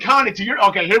John DeConnie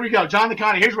okay, here we go. John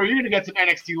DeConnie, here's where you're going to get some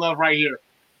NXT love right here.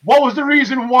 What was the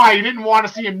reason why you didn't want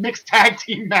to see a mixed tag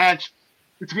team match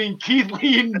between Keith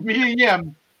Lee and Mia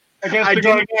Yim against the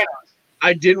Garganos?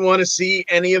 I didn't want to see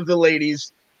any of the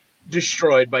ladies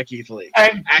destroyed by Keith Lee.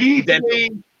 And Keith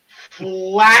Lee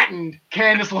flattened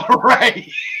Candice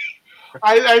LeRae.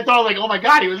 I thought, like, oh my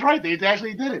God, he was right. They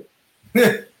actually did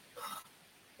it.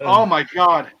 Oh my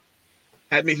God.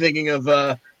 Had me thinking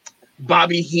of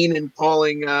Bobby Heenan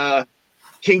calling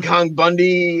King Kong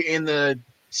Bundy in the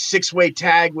 6-way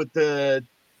tag with the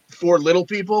 4 little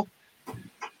people.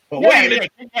 Well, yeah,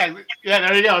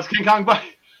 there you go. It's King Kong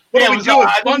Bundy. What do we do with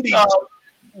Bundy?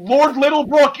 Lord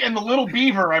Littlebrook and the Little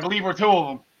Beaver, I believe, were 2 of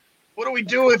them. What do we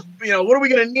do if, what are we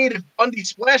going to need if Bundy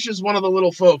splashes one of the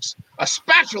little folks? A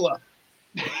spatula.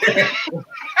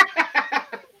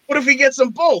 What if he gets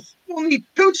them both? We'll need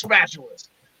 2 spatulas.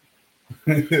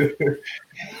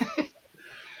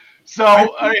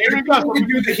 So here we go. We can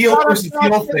do the heel versus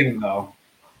heel thing, though.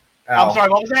 Al. I'm sorry,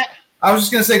 what was that? I was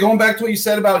just going to say, going back to what you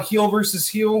said about heel versus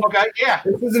heel. Okay, yeah.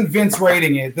 This isn't Vince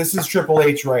writing it. This is Triple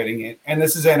H writing it. And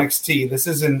this is NXT. This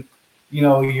isn't,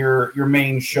 your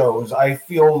main shows. I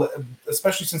feel, that,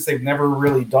 especially since they've never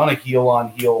really done a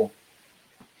heel-on-heel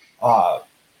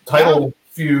title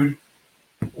feud,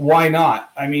 why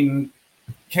not? I mean,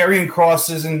 Karrion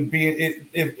Kross isn't being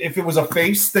 – if it was a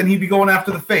face, then he'd be going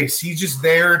after the face. He's just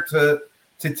there to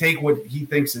take what he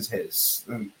thinks is his.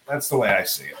 And that's the way I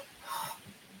see it.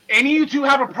 Any of you two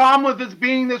have a problem with this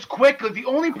being this quick? Because the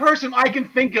only person I can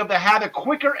think of that had a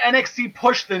quicker NXT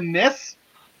push than this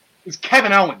is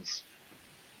Kevin Owens.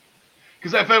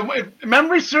 Because if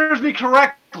memory serves me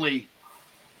correctly,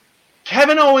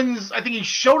 Kevin Owens, I think he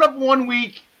showed up one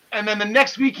week, and then the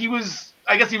next week he was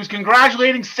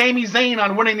congratulating Sami Zayn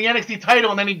on winning the NXT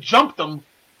title, and then he jumped him.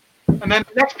 And then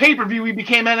the next pay-per-view, he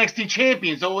became NXT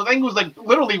champion. So I think it was like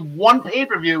literally one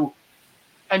pay-per-view,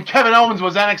 and Kevin Owens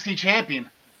was NXT champion.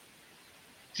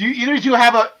 Do either of you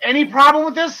have any problem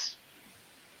with this?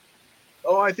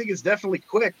 Oh, I think it's definitely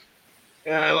quick.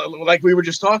 Like we were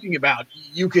just talking about.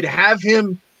 You could have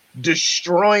him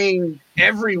destroying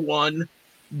everyone,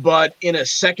 but in a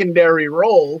secondary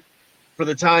role for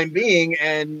the time being,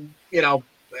 and,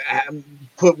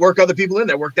 work other people in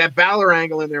there, work that Balor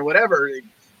angle in there, whatever.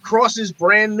 Kross is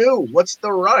brand new. What's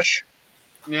the rush?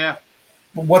 Yeah.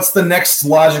 What's the next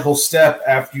logical step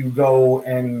after you go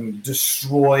and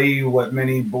destroy what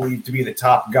many believe to be the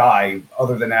top guy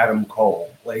other than Adam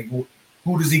Cole? Like, who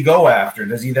does he go after?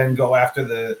 Does he then go after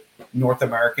the North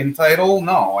American title?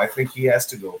 No, I think he has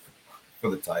to go for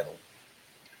the title.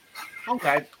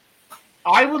 Okay.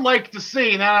 I would like to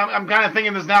see, now I'm kind of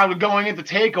thinking this now going into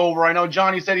TakeOver. I know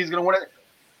Johnny said he's going to win it.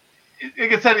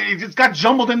 like I said, it just got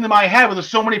jumbled into my head with there's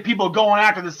so many people going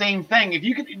after the same thing. If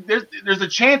you could, there's a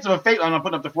chance of a fatal. I'm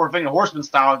putting up the 4-finger horseman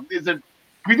style. Can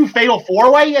we do fatal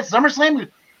 4-way at SummerSlam?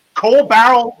 Cole,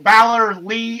 Balor,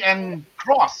 Lee, and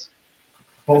Cross.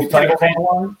 Both titles on the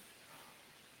line?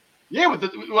 Yeah,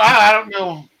 I don't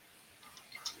know.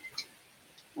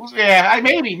 Yeah,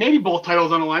 maybe both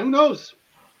titles on the line. Who knows?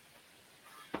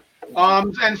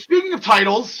 And speaking of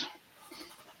titles,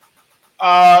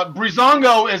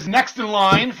 Breezango is next in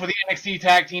line for the NXT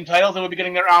Tag Team titles. They will be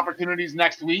getting their opportunities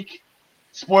next week.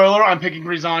 Spoiler: I'm picking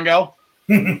Breezango.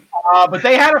 But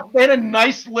they had a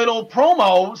nice little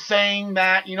promo saying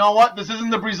that, you know what, this isn't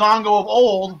the Breezango of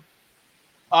old.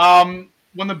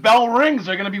 When the bell rings,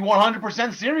 they're going to be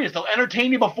 100% serious. They'll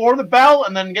entertain you before the bell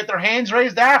and then get their hands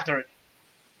raised after it.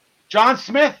 John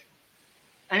Smith,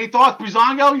 any thoughts,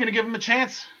 Breezango? You going to give him a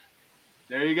chance?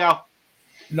 There you go.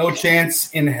 No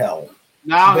chance in hell.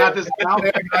 No, not this now.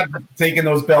 Not taking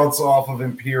those belts off of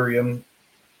Imperium.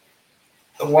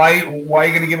 Why are you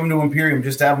going to give them to Imperium?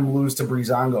 Just have them lose to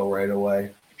Breezango right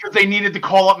away. Because they needed to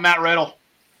call up Matt Riddle.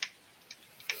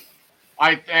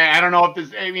 I don't know if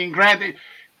this. I mean, granted,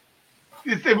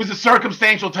 it was a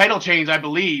circumstantial title change, I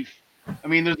believe. I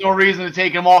mean, there's no reason to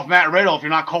take him off Matt Riddle if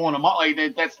you're not calling him up. Like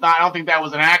that's not. I don't think that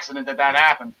was an accident that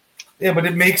happened. Yeah, but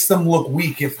it makes them look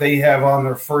weak if they have on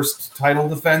their first title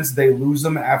defense, they lose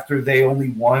them after they only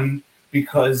won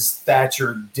because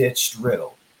Thatcher ditched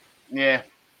Riddle. Yeah.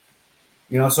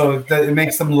 You know, so it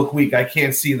makes them look weak. I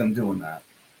can't see them doing that.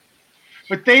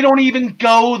 But they don't even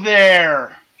go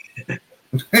there.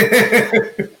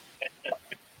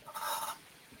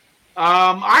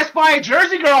 I spy a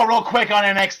Jersey girl real quick on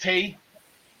NXT.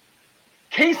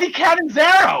 Casey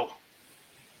Catanzaro.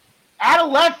 Out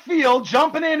of left field,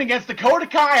 jumping in against Dakota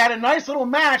Kai, had a nice little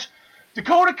match.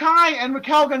 Dakota Kai and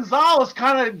Raquel Gonzalez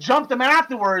kind of jumped him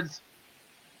afterwards.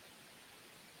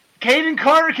 Caden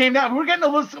Carter came down. We're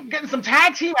getting some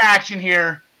tag team action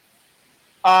here.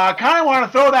 Kind of want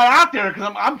to throw that out there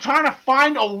because I'm trying to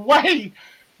find a way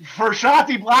for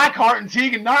Shotzi Blackheart and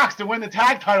Tegan Knox to win the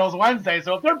tag titles Wednesday.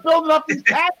 So if they're building up these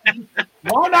tag teams,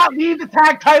 why not leave the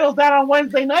tag titles down on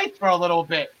Wednesday nights for a little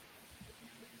bit?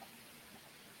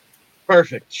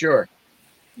 Perfect, sure.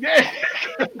 Yeah.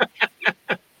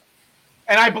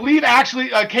 And I believe actually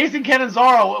Casey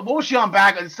Catanzaro, what was she on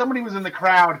back? Somebody was in the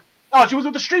crowd. Oh, she was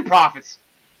with the Street Profits.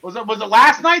 Was it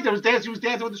last night? She was dancing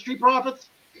with the Street Profits.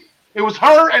 It was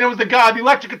her, and it was the guy, the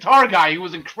electric guitar guy. He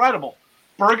was incredible.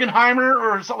 Bergenheimer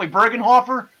or something like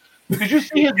Bergenhofer. Did you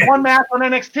see his one match on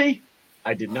NXT?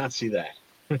 I did not see that.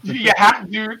 Yeah,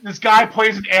 dude, this guy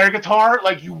plays an air guitar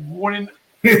like you wouldn't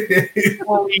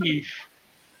believe.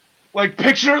 Like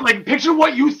picture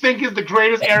what you think is the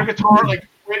greatest air guitar. Like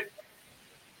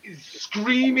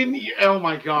screaming. Oh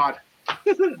my god.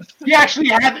 He actually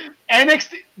had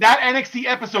that NXT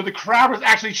episode. The crowd was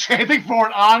actually chanting for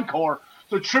an encore.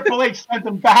 So Triple H sent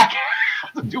them back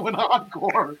to do an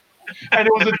encore, and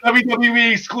it was a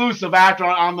WWE exclusive after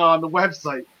on the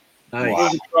website. Nice. It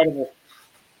was incredible.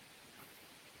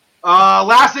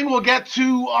 Last thing we'll get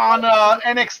to on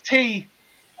NXT.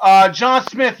 John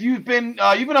Smith, you've been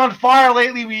on fire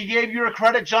lately. We gave you a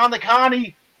credit, John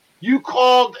Licani. You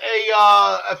called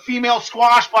a female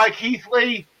squash by Keith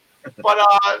Lee. But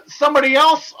somebody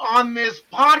else on this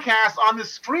podcast, on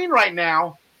this screen right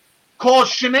now, called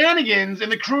shenanigans in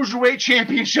the Cruiserweight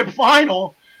Championship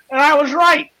final, and I was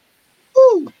right.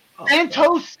 Ooh.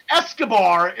 Santos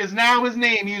Escobar is now his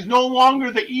name. He's no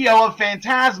longer the EO of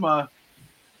Phantasma.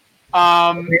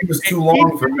 That name was too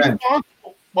long for Vince.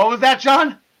 What was that,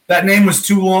 John? That name was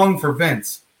too long for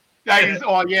Vince.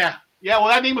 Oh, yeah. Yeah, well,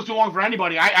 that name was too long for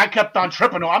anybody. I kept on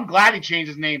tripping. I'm glad he changed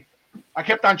his name. I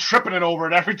kept on tripping it over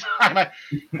it every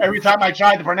time I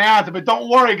tried to pronounce it. But don't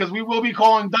worry, because we will be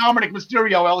calling Dominic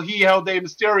Mysterio El Hijo de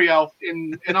Mysterio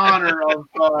in honor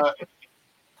of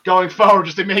going forward,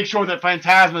 just to make sure that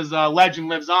Phantasma's legend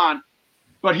lives on.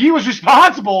 But he was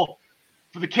responsible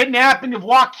for the kidnapping of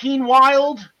Joaquin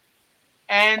Wilde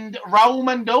and Raul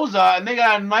Mendoza, and they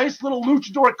got a nice little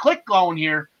luchador clique going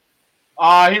here.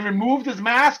 He removed his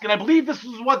mask, and I believe this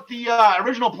was what the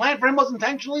original plan for him was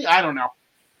intentionally. I don't know.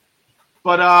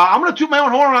 But I'm going to toot my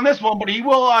own horn on this one, but he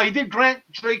did grant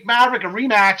Drake Maverick a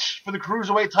rematch for the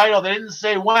Cruiserweight title. They didn't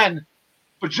say when.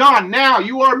 But, John, now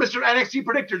you are Mr. NXT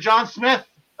predictor, John Smith.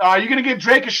 You're going to give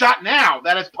Drake a shot now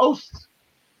that is post.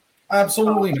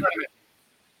 Absolutely not.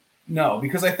 No,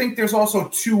 because I think there's also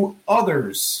two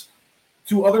other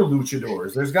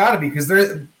luchadors. There's got to be, because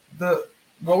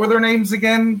what were their names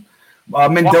again?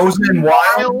 Mendoza and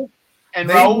Wilde. And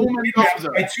Raul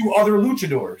Mendoza. By two other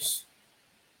luchadors.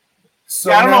 So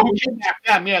yeah, I don't know who kidnapped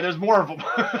them. Yeah, there's more of them.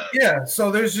 Yeah,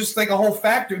 so there's just like a whole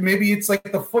factor. Maybe it's like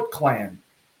the Foot Clan.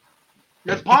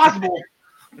 It's possible.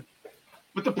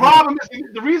 But the problem is,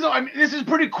 the reason, I mean, this is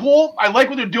pretty cool. I like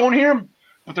what they're doing here,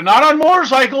 but they're not on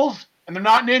motorcycles and they're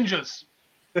not ninjas.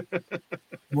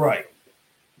 Right.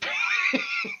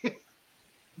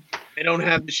 They don't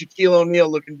have the Shaquille O'Neal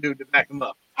looking dude to back them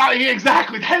up. Yeah,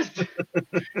 exactly.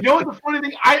 You know what the funny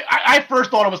thing? I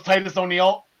first thought it was Titus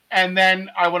O'Neil, and then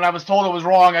when I was told it was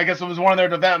wrong, I guess it was one of their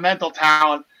developmental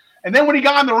talent. And then when he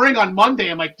got in the ring on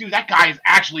Monday, I'm like, dude, that guy is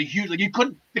actually huge. Like,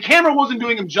 the camera wasn't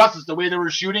doing him justice the way they were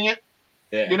shooting it.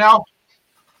 Yeah. You know,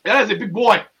 that is a big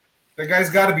boy. The guy's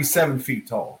got to be 7 feet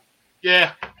tall.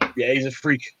 Yeah. Yeah, he's a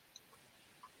freak.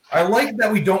 I like that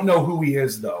we don't know who he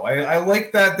is, though. I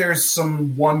like that there's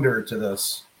some wonder to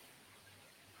this.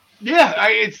 Yeah,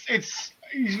 it's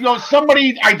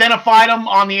somebody identified him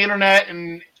on the internet,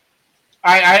 and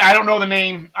I don't know the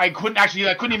name. I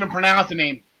couldn't even pronounce the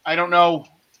name. I don't know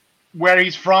where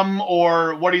he's from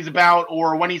or what he's about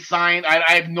or when he signed. I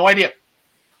have no idea.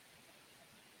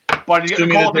 But to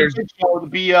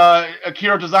be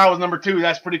Akira Tozawa's number 2,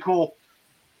 that's pretty cool.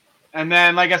 And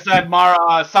then, like I said,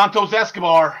 Santos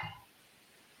Escobar,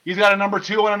 he's got a number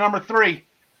 2 and a number 3.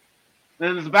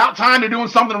 And it's about time they're doing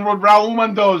something with Raul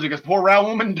Mendoza, because poor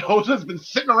Raul Mendoza has been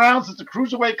sitting around since the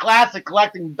Cruiserweight Classic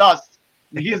collecting dust.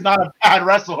 And he is not a bad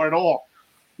wrestler at all.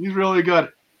 He's really good.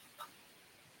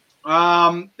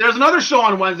 There's another show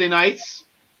on Wednesday nights.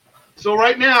 So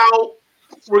right now,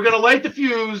 we're going to light the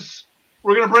fuse.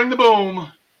 We're going to bring the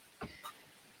boom.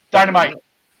 Dynamite.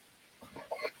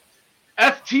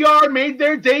 FTR made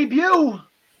their debut,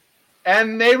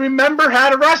 and they remember how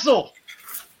to wrestle.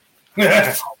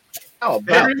 They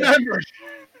remember.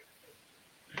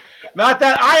 Not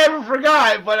that I ever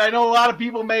forgot, but I know a lot of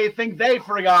people may think they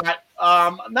forgot.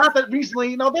 Not that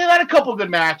recently, they had a couple good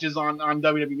matches on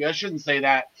WWE. I shouldn't say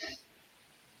that.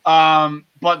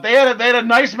 But they had a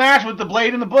nice match with the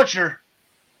Blade and the Butcher.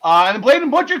 And the Blade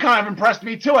and Butcher kind of impressed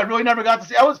me too. I really never got to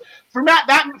see. For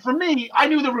me. I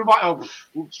knew the revival.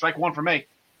 Oh, strike one for me.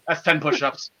 That's 10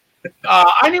 push-ups.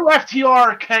 I knew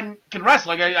FTR can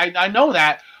wrestle. Like I know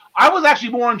that. I was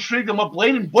actually more intrigued in what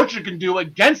Blade and Butcher can do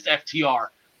against FTR.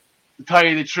 To tell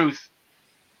you the truth.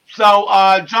 So,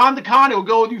 John DeConnie, we'll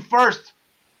go with you first.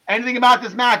 Anything about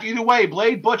this match? Either way,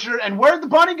 Blade, Butcher, and where'd the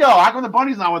bunny go? How come the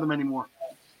bunny's not with them anymore?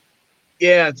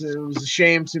 Yeah, it was a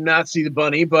shame to not see the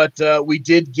bunny, but we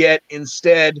did get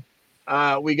instead,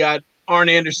 we got Arn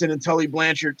Anderson and Tully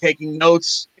Blanchard taking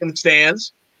notes in the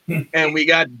stands, and we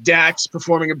got Dax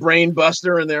performing a brain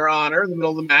buster in their honor in the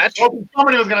middle of the match. Oh,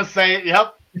 somebody was going to say it,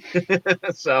 yep.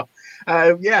 So,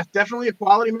 yeah, definitely a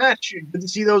quality match. Good to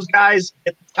see those guys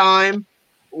at the time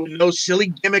with no silly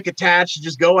gimmick attached.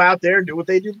 Just go out there and do what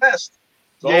they do best.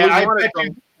 Yeah, I bet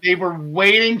they were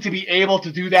waiting to be able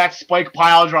to do that spike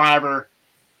pile driver.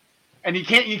 And you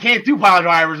can't do pile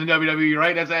drivers in WWE,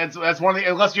 right? That's one of the,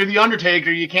 unless you're the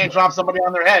Undertaker, you can't drop somebody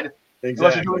on their head. Exactly.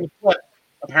 Unless you're doing a flip,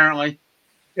 apparently.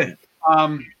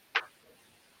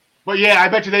 But yeah, I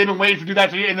bet you they've been waiting to do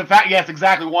that. And the fact, yes,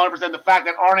 exactly, 100%. The fact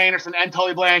that Arn Anderson and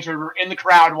Tully Blanchard were in the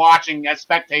crowd watching as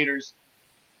spectators,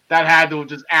 that had to have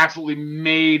just absolutely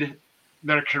made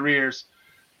their careers.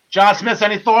 John Smith,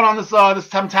 any thought on this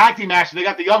tag team match? They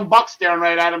got the Young Bucks staring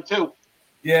right at them too.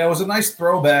 Yeah, it was a nice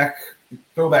throwback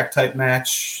type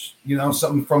match.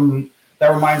 Something from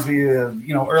that reminds me of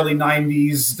early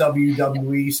 '90s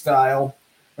WWE style,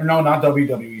 or no, not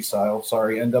WWE style.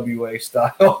 Sorry, NWA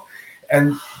style.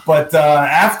 But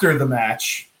after the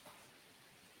match,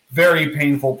 very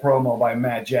painful promo by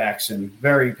Matt Jackson.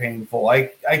 Very painful.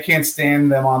 I can't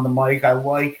stand them on the mic. I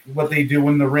like what they do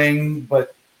in the ring,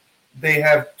 but they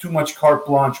have too much carte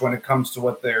blanche when it comes to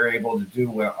what they're able to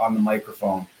do on the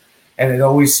microphone. And it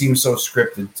always seems so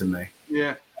scripted to me. Yeah.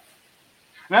 And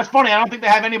that's funny. I don't think they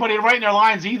have anybody writing their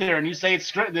lines either. And you say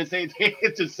it's scripted.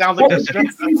 It just sounds like it's scripted.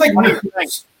 It seems like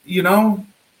rehearsed,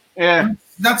 Yeah.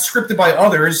 Not scripted by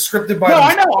others, scripted by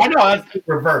I know. That's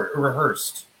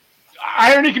rehearsed.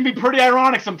 Irony can be pretty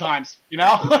ironic sometimes,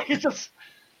 It's just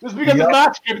because it's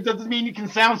not scripted doesn't mean you can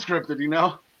sound scripted,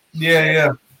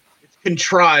 Yeah. It's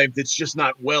contrived. It's just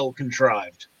not well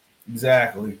contrived.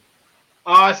 Exactly.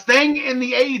 Staying in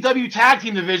the AEW tag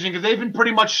team division, because they've been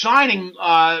pretty much shining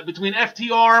between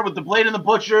FTR with the Blade and the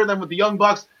Butcher, then with the Young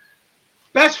Bucks.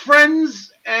 Best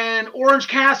Friends and Orange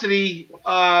Cassidy,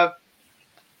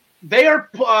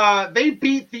 they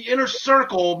beat the Inner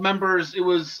Circle members. It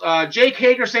was Jake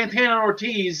Hager, Santana, and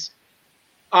Ortiz.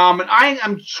 And I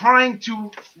am trying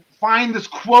to find this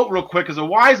quote real quick, because a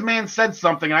wise man said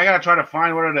something, and I got to try to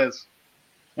find what it is.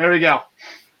 There we go.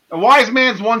 A wise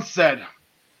man once said,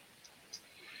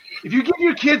 If you give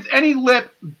your kids any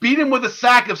lip, beat them with a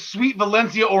sack of sweet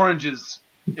Valencia oranges.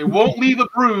 It won't leave a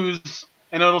bruise,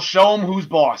 and it'll show them who's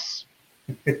boss.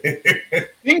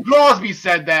 Bing Crosby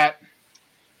said that.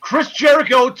 Chris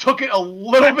Jericho took it a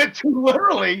little bit too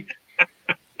literally,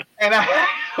 and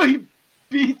actually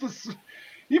he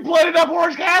blooded up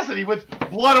Orange Cassidy with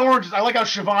blood oranges. I like how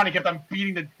Shivani kept on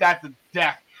beating that to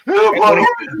death.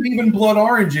 Even blood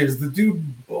oranges. The dude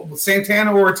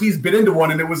Santana Ortiz bit into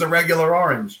one, and it was a regular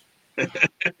orange.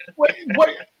 What?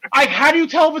 How do you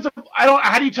tell if it's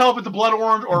how do you tell if it's a blood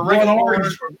orange or a regular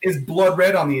orange? Is blood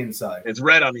red on the inside? It's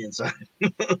red on the inside.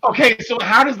 Okay, so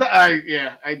how does that?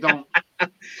 I don't.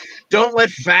 Don't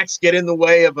let facts get in the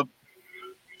way of a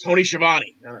Tony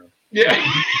Schiavone. Yeah.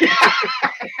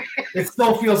 It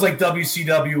still feels like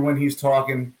WCW when he's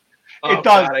talking. It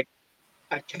does. God,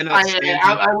 I cannot stand him.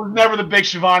 I was never the big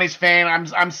Schiavone's fan.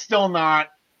 I'm still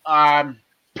not.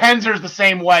 Penzer's the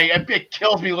same way. It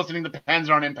kills me listening to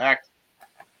Penzer on Impact.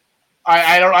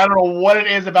 I don't know what it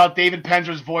is about David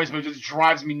Penzer's voice, but it just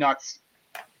drives me nuts.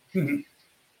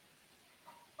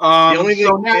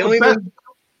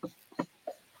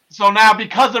 So now,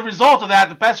 because of the result of that,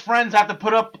 the Best Friends have to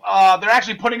put up. They're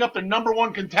actually putting up the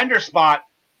 #1 contender spot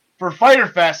for Fyter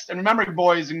Fest. And remember,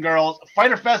 boys and girls,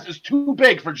 Fyter Fest is too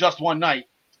big for just one night.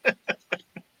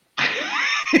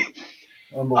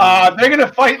 They're going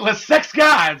to fight Les Sex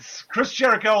Gods, Chris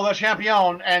Jericho, Le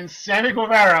Champion, and Sammy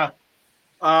Guevara.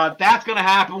 That's going to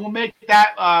happen. We'll make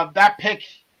that pick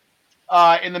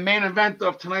in the main event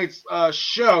of tonight's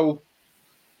show.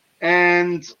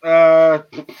 And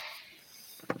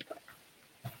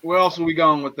where else are we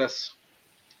going with this?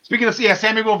 Speaking of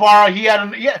Sammy Guevara, he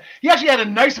actually had a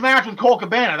nice match with Colt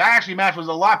Cabana. That match was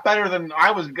a lot better than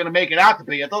I was going to make it out to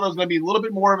be. I thought it was going to be a little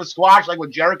bit more of a squash like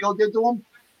what Jericho did to him.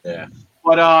 Yeah.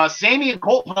 But Sammy and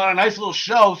Colt put on a nice little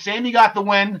show. Sammy got the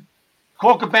win.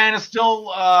 Colt Cabana is still,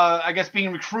 I guess,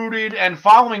 being recruited and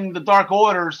following the Dark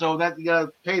Order, so that you got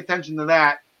to pay attention to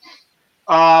that.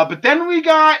 But then we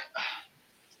got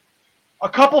a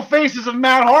couple faces of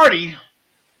Matt Hardy.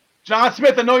 John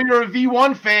Smith, I know you're a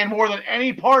V1 fan more than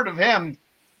any part of him.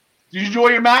 Did you enjoy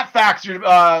your Matt Facts?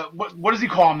 What does he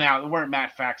call him now? They weren't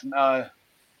Matt Facts. Matt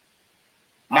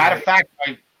Fact.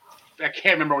 I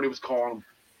can't remember what he was calling him.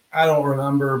 I don't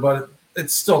remember, but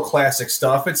it's still classic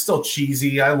stuff. It's still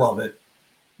cheesy. I love it.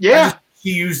 Yeah.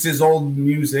 He used his old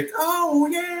music. Oh,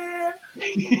 yeah.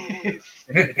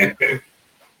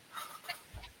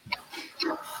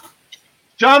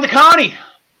 John DeConnie.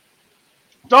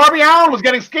 Darby Allin was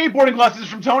getting skateboarding lessons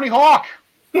from Tony Hawk.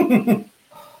 Because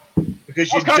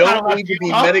you don't need to be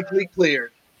medically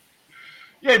cleared.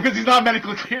 Yeah, because he's not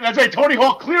medically cleared. That's right. Tony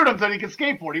Hawk cleared him so he could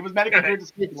skateboard. He was medically cleared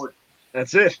to skateboard.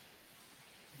 That's it.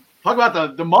 Talk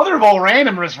about the mother of all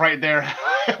randomness right there.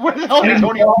 Where the hell did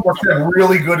Tony Hawk have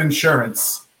really good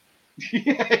insurance?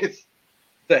 Yes.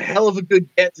 The hell of a good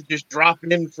get to just drop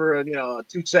it in for a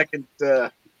 2-second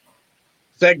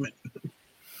segment.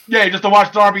 Yeah, just to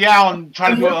watch Darby Allin try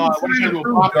to do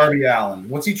Darby Allin.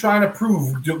 What's he trying to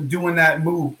prove doing that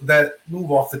move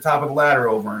off the top of the ladder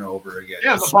over and over again?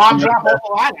 Yeah, the bomb drop off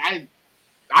the ladder.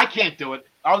 I can't do it.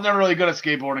 I was never really good at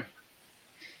skateboarding.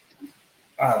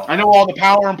 I know all the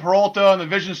Power and Peralta and the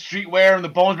Vision Streetwear and the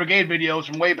Bones Brigade videos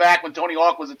from way back when Tony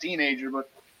Hawk was a teenager, but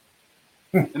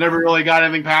I never really got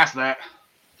anything past that.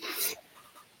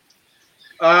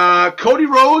 Cody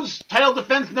Rhodes, title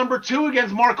defense #2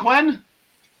 against Mark Quinn.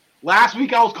 Last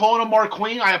week I was calling him Mark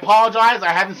Queen. I apologize. I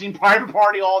haven't seen Private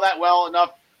Party all that well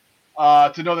enough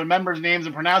to know their members' names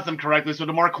and pronounce them correctly. So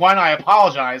to Mark Quinn, I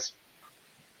apologize.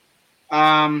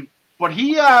 But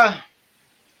he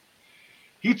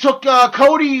took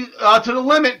Cody to the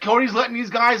limit. Cody's letting these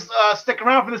guys stick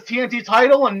around for this TNT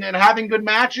title and having good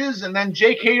matches. And then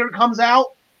Jake Hager comes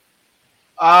out.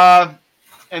 And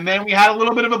then we had a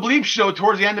little bit of a bleep show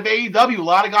towards the end of AEW. A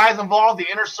lot of guys involved. The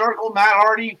Inner Circle, Matt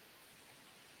Hardy.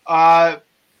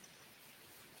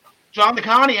 John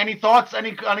DeConnie, any thoughts?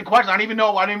 Any questions? I don't even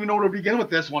know where to begin with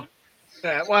this one.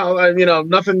 Yeah, well,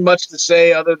 nothing much to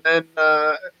say other than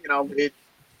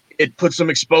it put some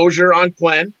exposure on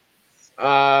Quinn,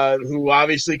 who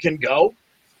obviously can go.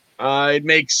 It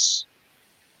makes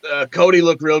Cody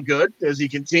look real good as he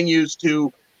continues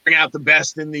to bring out the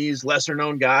best in these lesser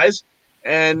known guys.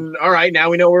 And all right,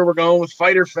 now we know where we're going with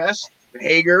Fyter Fest.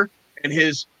 Hager and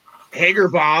his Hager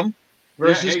bomb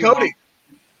versus Cody.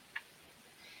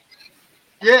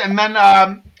 Yeah, and then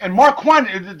and Mark Quinn,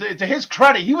 to his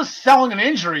credit, he was selling an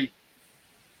injury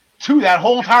to that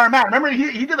whole entire match. Remember,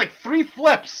 he did like 3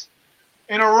 flips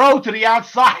in a row to the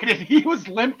outside, and he was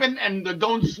limping and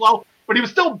going slow, but he was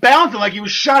still bouncing like he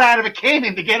was shot out of a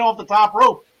cannon to get off the top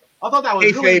rope. I thought that was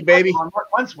Kayfabe, really baby. on Mark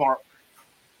Quenn's part.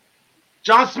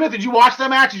 John Smith, did you watch that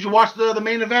match? Did you watch the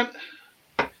main event?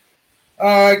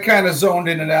 I kind of zoned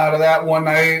in and out of that one.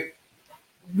 I'm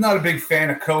not a big fan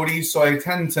of Cody, so I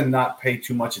tend to not pay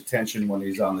too much attention when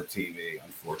he's on the TV,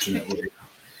 unfortunately.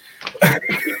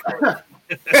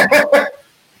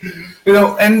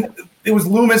 And it was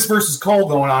Loomis versus Cole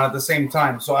going on at the same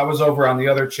time, so I was over on the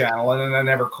other channel, and then I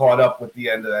never caught up with the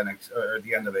end of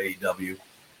AEW.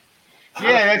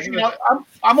 Yeah,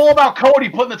 I'm all about Cody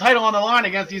putting the title on the line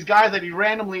against these guys that he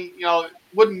randomly,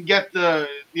 wouldn't get the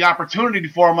opportunity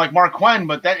for him, like Mark Quinn.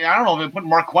 But that, I don't know if they put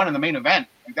Mark Quinn in the main event.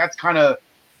 Like, that's kind of,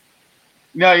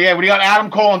 when you got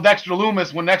Adam Cole and Dexter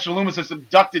Loomis, when Dexter Loomis has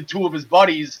abducted two of his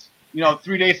buddies,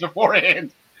 3 days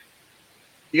beforehand.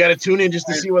 You got to tune in just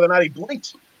to see whether or not he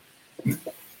blinked.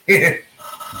 Yeah.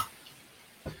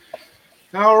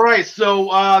 All right, so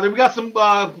then we got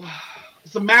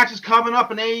some matches coming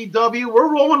up in AEW.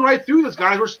 We're rolling right through this,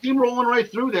 guys. We're steamrolling right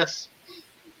through this.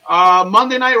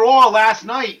 Monday Night Raw last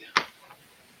night.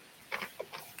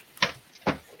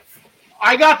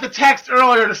 I got the text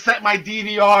earlier to set my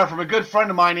DVR from a good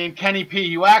friend of mine named Kenny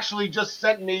P, who actually just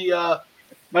sent me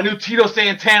my new Tito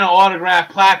Santana autograph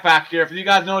plaque back here. If you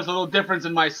guys notice a little difference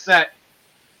in my set.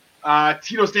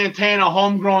 Tito Santana,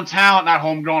 homegrown talent, not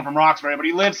homegrown from Roxbury, but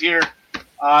he lives here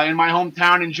in my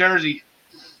hometown in Jersey.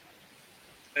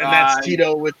 And that's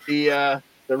Tito with the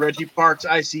Reggie Parks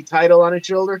IC title on his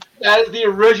shoulder? That is the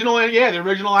original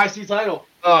IC title.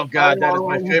 Oh, God, that is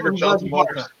my favorite belt of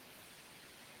Parks.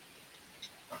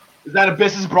 Is that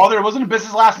Abyss's brother? Wasn't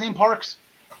Abyss's last name Parks?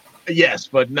 Yes,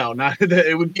 but no, not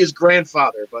it would be his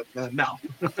grandfather, but no.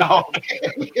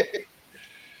 Okay.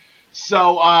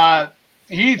 So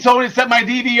he told me to set my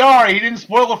DVR. He didn't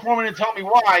spoil it for me to tell me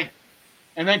why.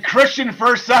 And then Christian,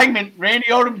 first segment,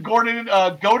 Randy Orton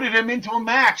goaded him into a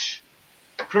match.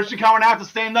 Christian coming out to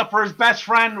stand up for his best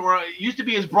friend, or it used to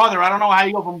be his brother. I don't know how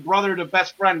you go from brother to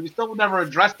best friend. We still never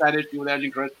addressed that issue with Edge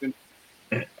and Christian.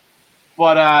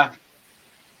 But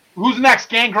who's next?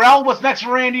 Gangrel? What's next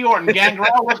for Randy Orton?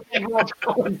 Gangrel? What's Gangrel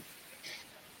doing?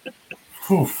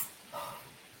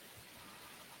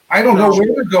 I don't know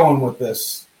where they're going with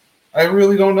this. I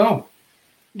really don't know.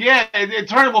 Yeah, it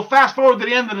turned. Well, fast forward to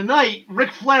the end of the night.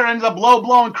 Ric Flair ends up low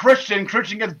blowing Christian.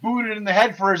 Christian gets booted in the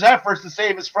head for his efforts to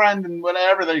save his friend and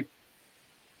whatever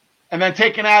and then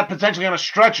taken out potentially on a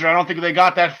stretcher. I don't think they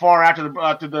got that far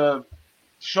after the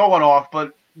show went off.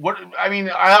 But I'm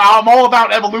all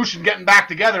about Evolution getting back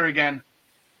together again.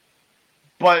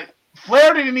 But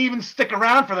Flair didn't even stick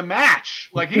around for the match.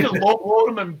 Like, he just low blowed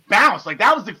him and bounced. Like,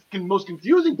 that was the most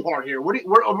confusing part here. Are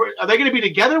they going to be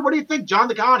together? What do you think, John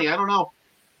DeConnie? I don't know.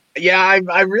 Yeah,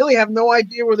 I really have no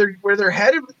idea where they're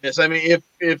headed with this. I mean,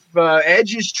 if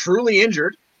Edge is truly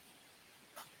injured,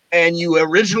 and you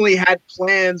originally had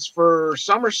plans for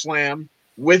SummerSlam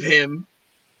with him,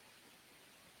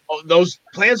 those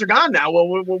plans are gone now. Well,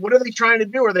 what are they trying to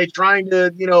do? Are they trying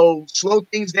to slow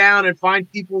things down and find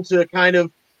people to kind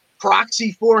of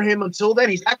proxy for him until then?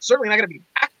 He's certainly not going to be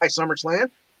back by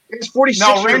SummerSlam. He's 46.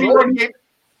 No,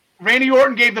 Randy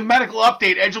Orton gave the medical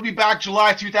update. Edge will be back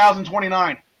July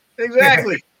 2029.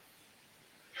 Exactly.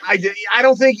 I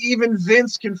don't think even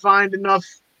Vince can find enough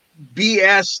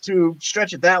BS to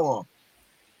stretch it that long.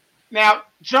 Now,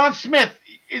 John Smith,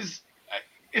 is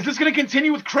this going to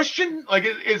continue with Christian? Like,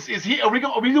 is he? Are we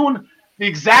doing the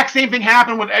exact same thing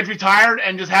happened when Edge retired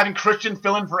and just having Christian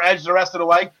fill in for Edge the rest of the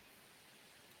way?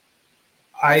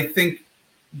 I think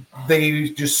they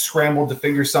just scrambled to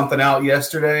figure something out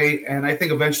yesterday, and I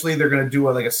think eventually they're going to do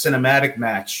a cinematic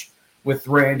match with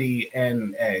Randy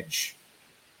and Edge,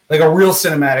 like a real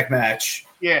cinematic match.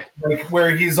 Yeah, like where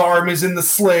his arm is in the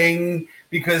sling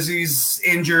because he's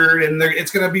injured, and it's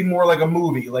going to be more like a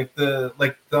movie, like the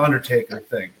Undertaker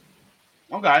thing.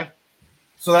 Okay.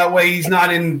 So that way he's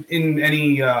not in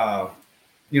any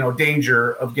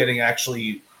danger of getting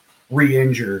actually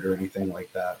re-injured or anything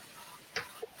like that.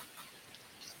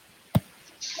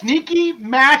 Sneaky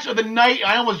match of the night.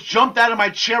 I almost jumped out of my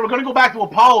chair. We're going to go back to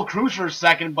Apollo Crews for a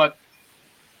second, but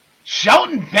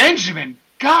Shelton Benjamin,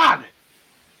 God,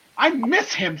 I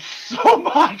miss him so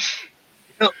much.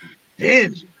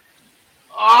 Benjamin.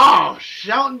 Oh,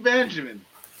 Shelton Benjamin.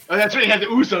 Oh, that's right. He had the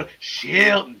Uso.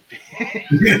 Shelton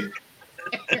Benjamin.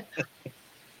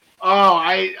 Oh,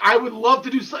 I would love to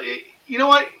do something. You know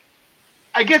what?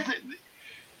 I guess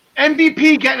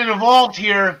MVP getting involved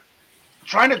here,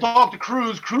 trying to talk to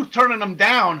Crews turning him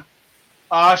down.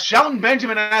 Shelton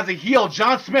Benjamin as a heel.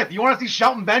 John Smith, you want to see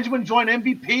Shelton Benjamin join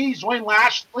MVP, join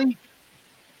Lashley?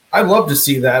 I'd love to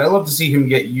see that. I'd love to see him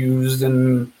get used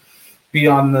and be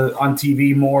on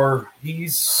TV more.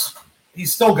 He's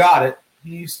still got it.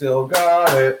 He still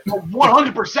got it.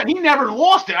 100%. He never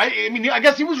lost it. I mean, I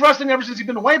guess he was wrestling ever since he's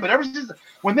been away, but ever since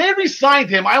when they re-signed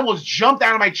him, I almost jumped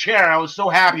out of my chair. I was so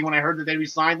happy when I heard that they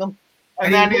re-signed him.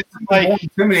 And then it's like more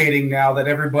intimidating now that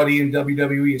everybody in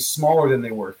WWE is smaller than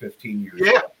they were 15 years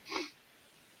ago. Yeah.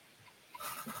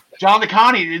 John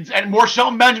DeConnie and more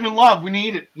Shelton Benjamin love. We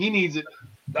need it. He needs it.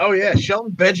 Oh yeah,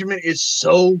 Shelton Benjamin is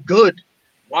so good.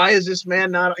 Why is this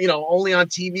man not, only on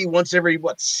TV once every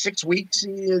 6 weeks?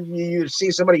 You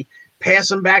see somebody pass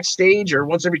him backstage, or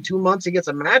once every 2 months he gets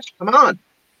a match. Come on!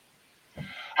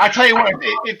 I tell you what,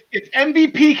 if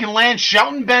MVP can land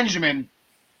Shelton Benjamin,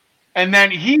 and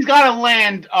then he's got to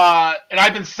land, and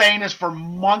I've been saying this for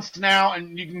months now,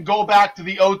 and you can go back to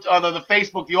the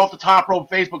Facebook, the Off the Top Rope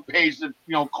Facebook page to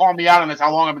call me out on this.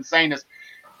 How long I've been saying this?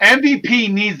 MVP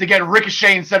needs to get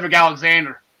Ricochet and Cedric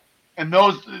Alexander. And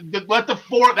let the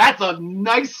four. That's a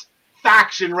nice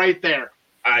faction right there.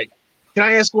 All right. Can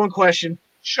I ask one question?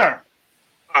 Sure.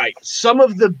 All right. Some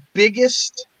of the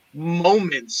biggest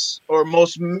moments or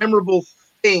most memorable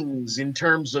things in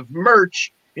terms of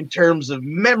merch, in terms of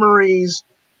memories,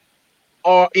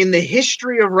 are in the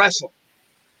history of wrestling.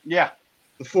 Yeah.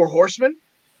 The Four Horsemen.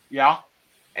 Yeah.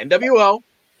 NWO.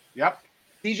 Yep.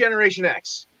 D-Generation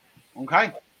X.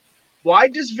 Okay. Why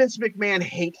does Vince McMahon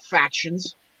hate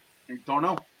factions? I don't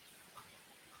know.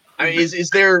 I mean, is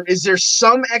there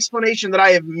some explanation that I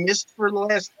have missed for the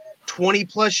last 20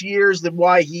 plus years that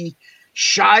why he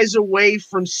shies away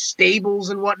from stables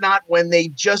and whatnot when they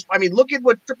look at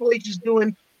what Triple H is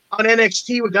doing on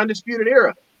NXT with Undisputed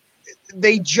Era.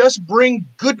 They just bring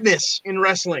goodness in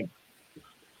wrestling.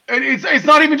 And it's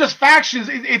not even just factions.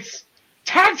 It's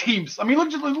tag teams. I mean,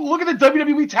 look at the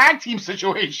WWE tag team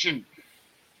situation.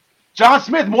 John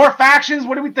Smith, more factions.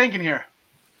 What are we thinking here?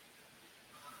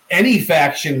 Any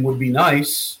faction would be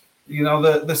nice.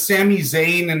 The Sami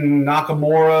Zayn and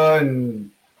Nakamura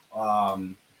and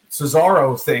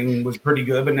Cesaro thing was pretty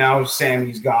good, but now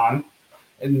Sami's gone,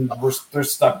 and they're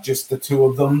stuck just the two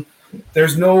of them.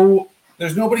 There's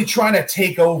nobody trying to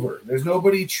take over. There's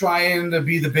nobody trying to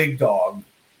be the big dog.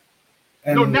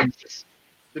 And, no Nexus.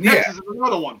 The Nexus is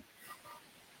another one.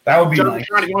 That would be nice.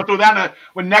 You want to throw that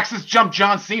when Nexus jumped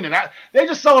John Cena? They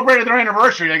just celebrated their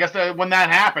anniversary. I guess when that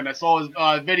happened, I saw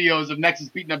videos of Nexus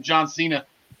beating up John Cena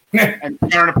and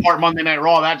tearing apart Monday Night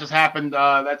Raw. That just happened.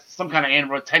 That's some kind of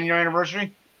 10-year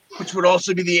anniversary, which would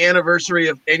also be the anniversary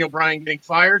of Daniel Bryan getting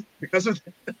fired because of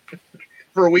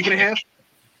for a week and a half.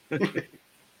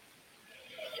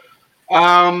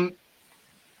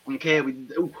 Okay, we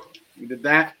did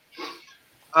that.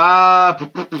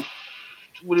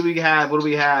 What do we have? Oh,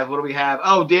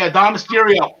 yeah, Dom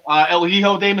Mysterio, El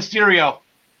Hijo de Mysterio.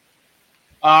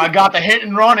 Got the hit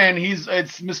and run in.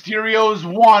 It's Mysterio's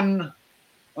one.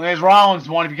 Well, there's Rollins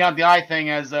one if you count the eye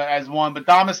thing as one. But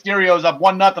Dom Mysterio's up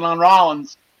 1-0 on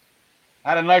Rollins.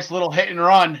 Had a nice little hit and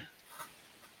run.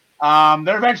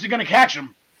 They're eventually going to catch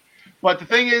him. But the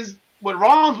thing is, what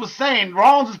Rollins was saying,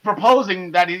 Rollins is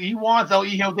proposing that he wants El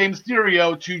Hijo de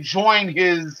Mysterio to join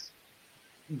his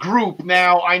group.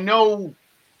 Now, I know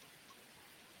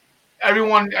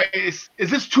everyone is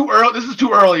this too early? This is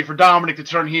too early for Dominic to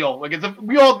turn heel. Like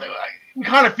we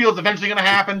kind of feel it's eventually going to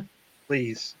happen.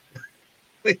 Please.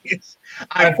 I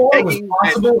thought it was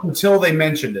possible until they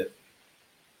mentioned it.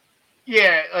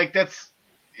 Yeah, like that's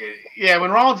when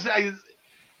Rollins. I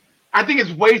think it's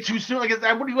way too soon. Like,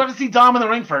 what do you want to see Dom in the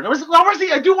ring for? I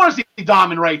do want to see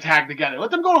Dom and Ray tag together.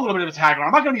 Let them go a little bit of a tag run.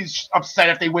 I'm not going to be upset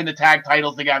if they win the tag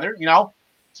titles together.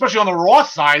 Especially on the Raw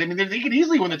side. I mean, they could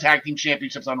easily win the tag team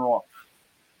championships on Raw.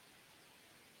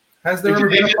 Has there ever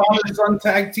been a father-son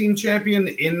tag team champion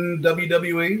in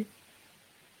WWE?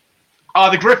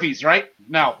 The Griffeys, right?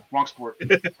 No, wrong sport.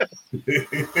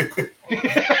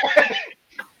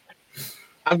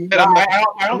 I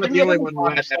don't think the only one who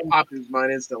had that pop in his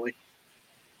mind instantly.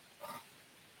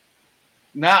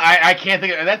 No, I can't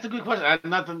think of. That's a good question.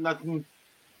 Nothing.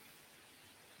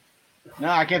 No,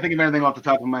 I can't think of anything off the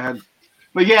top of my head.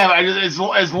 But yeah, as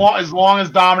long as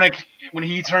Dominic, when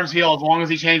he turns heel, as long as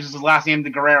he changes his last name to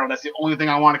Guerrero, that's the only thing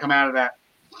I want to come out of that.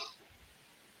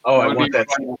 Oh, I want that.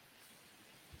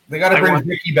 They got to bring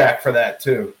Vicky back for that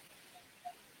too.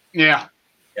 Yeah.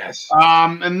 Yes.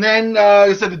 And then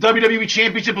I said the WWE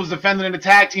Championship was defended in a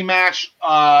tag team match.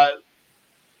 McIntyre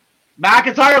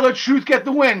let Truth get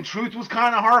the win. Truth was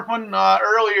kind of harping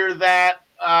earlier that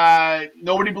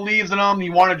nobody believes in him. He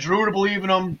wanted Drew to believe in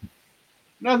him.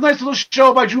 It was a nice little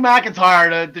show by Drew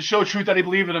McIntyre to show Truth that he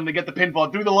believed in him to get the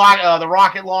pinfall. Threw the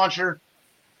rocket launcher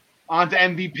onto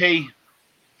MVP.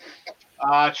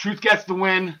 Truth gets the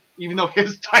win, even though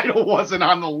his title wasn't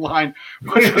on the line,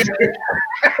 which was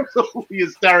absolutely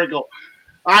hysterical.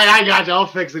 I got you. I'll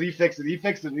fix it. He fixed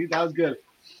it. That was good.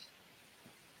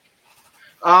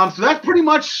 So that pretty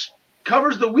much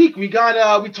covers the week. We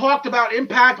talked about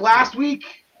Impact last week.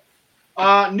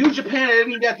 New Japan, I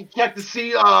didn't get to check to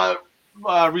see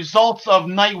results of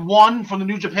night 1 from the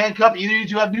New Japan Cup. Either of you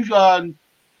two have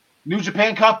New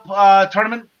Japan Cup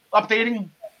tournament updating?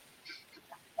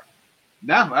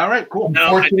 No? All right, cool.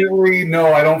 Unfortunately,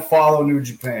 no, I don't follow New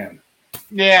Japan.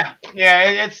 Yeah,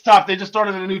 it's tough. They just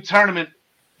started a new tournament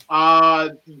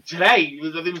today.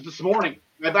 It was this morning.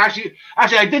 Actually,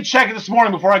 I did check it this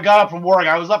morning before I got up from work.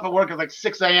 I was up at work at like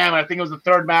 6 a.m. and I think it was the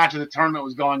third match of the tournament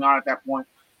was going on at that point.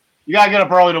 You gotta get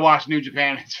up early to watch New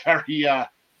Japan. It's very, I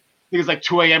think it's like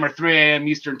 2 a.m. or 3 a.m.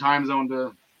 Eastern time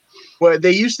zone. Well,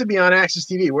 they used to be on Access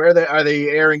TV. Where are they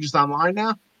airing just online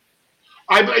now?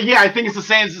 I think it's the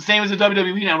same. It's the same as the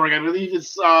WWE network. I believe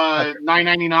it's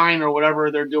 $9.99 or whatever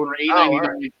they're doing, or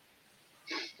 $8.99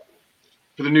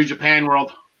 for the New Japan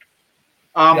World.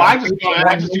 I just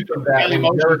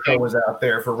Jericho was out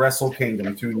there for Wrestle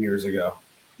Kingdom 2 years ago.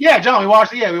 Yeah, John, we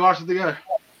watched it together.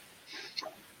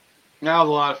 That was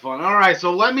a lot of fun. All right,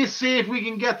 so let me see if we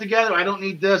can get together. I don't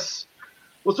need this.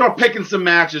 We'll start picking some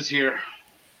matches here.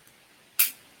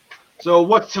 So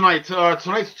what's tonight?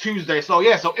 Tonight's Tuesday. So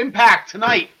Impact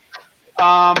tonight.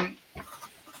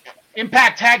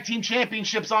 Impact Tag Team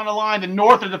Championships on the line. The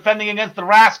North are defending against the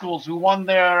Rascals, who won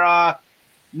their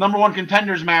number 1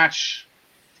 contenders match,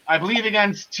 I believe,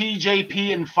 against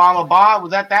TJP and Fallah Bahh.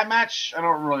 Was that match? I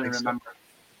don't really remember.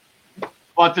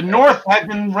 But the North have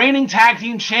been reigning tag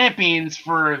team champions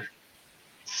for,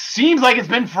 seems like it's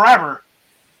been forever.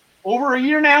 Over a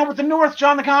year now with the North,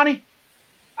 John Nakani?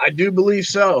 I do believe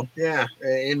so, yeah.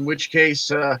 In which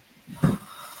case,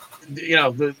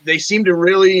 they seem to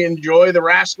really enjoy the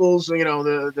Rascals,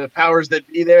 the powers that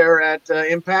be there at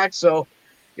Impact. So,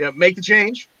 make the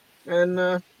change and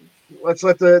let's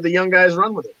let the young guys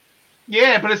run with it.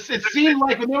 Yeah, but it seemed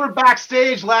like when they were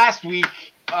backstage last week,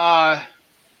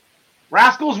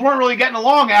 Rascals weren't really getting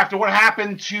along after what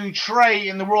happened to Trey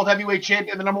in the World Heavyweight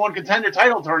Champion, the number 1 contender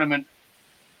title tournament.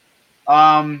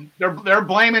 They're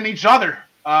blaming each other.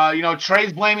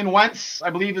 Trey's blaming Wentz, I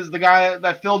believe, is the guy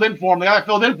that filled in for him. The guy that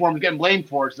filled in for him is getting blamed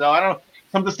for it. So I don't know.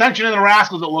 Some dissension in the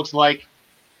Rascals, it looks like.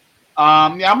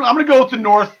 I'm going to go with the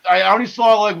North. I only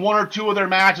saw like 1 or 2 of their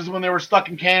matches when they were stuck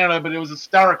in Canada, but it was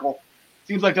hysterical.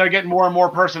 Seems like they're getting more and more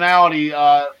personality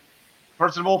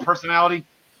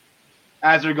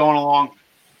as they're going along.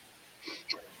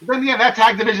 But then, that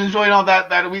tag division is really not that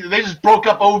they just broke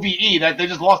up OVE. That they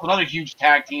just lost another huge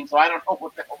tag team, so I don't know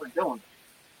what the hell they're doing.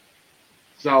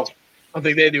 So I don't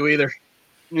think they do either.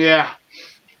 Yeah.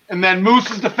 And then Moose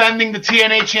is defending the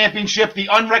TNA Championship, the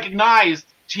unrecognized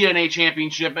TNA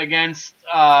Championship, against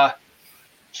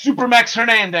Supermex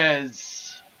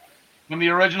Hernandez from the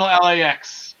original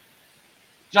LAX.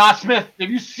 John Smith, have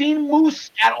you seen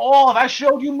Moose at all? Have I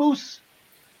showed you Moose?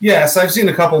 Yes, I've seen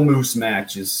a couple Moose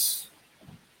matches.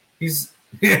 He's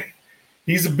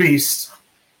a beast.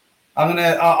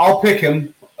 I'll pick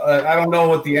him. I don't know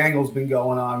what the angle's been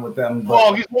going on with them.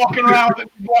 But. He's walking around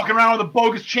with a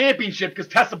bogus championship because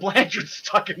Tessa Blanchard's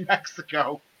stuck in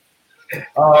Mexico.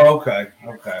 Oh, okay.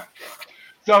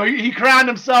 So he crowned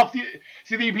himself.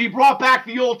 He brought back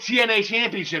the old TNA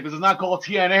championship because it's not called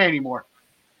TNA anymore.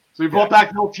 So he brought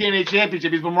back the old TNA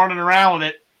championship. He's been running around with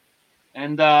it.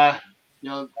 And,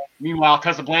 meanwhile,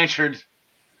 Tessa Blanchard,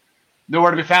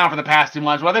 nowhere to be found for the past 2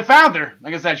 months. Well, they found her.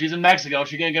 Like I said, she's in Mexico.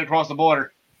 She can't get across the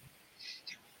border.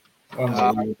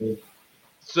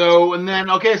 So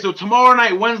tomorrow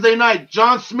night, Wednesday night,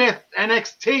 John Smith,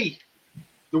 NXT,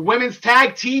 the Women's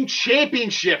Tag Team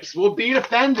Championships will be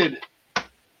defended.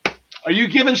 Are you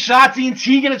giving Shotzi and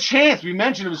Tegan a chance? We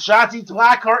mentioned it was Shotzi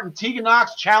Blackheart and Tegan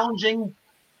Knox challenging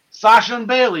Sasha and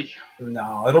Bayley.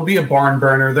 No, it'll be a barn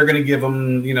burner. They're going to give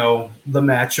them, the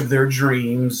match of their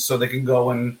dreams so they can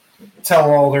go and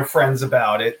tell all their friends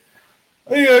about it.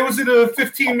 Hey, I was in a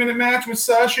 15-minute match with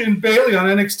Sasha and Bayley on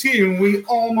NXT, and we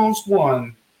almost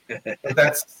won.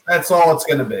 That's all it's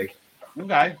going to be.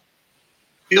 Okay.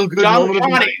 Feel good. John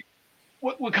Nakani,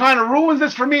 what kind of ruins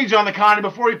this for me, John Nakani,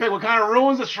 before you pick, what kind of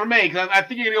ruins this for me? Because I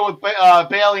think you're going to go with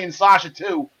Bayley and Sasha,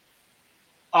 too.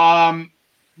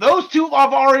 Those two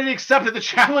have already accepted the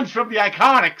challenge from the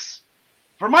Iconics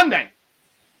for Monday.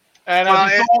 And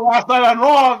as we saw last night on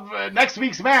Raw, next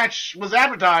week's match was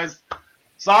advertised.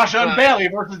 Sasha and Bayley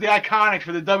versus the Iconics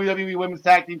for the WWE Women's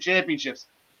Tag Team Championships.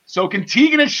 So can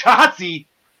Tegan and Shotzi,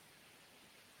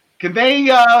 can they,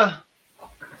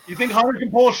 you think Hunter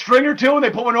can pull a string or two and they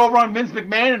put one over on Vince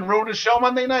McMahon and ruin the show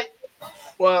Monday night?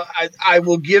 Well, I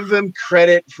will give them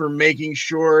credit for making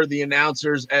sure the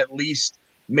announcers at least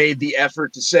made the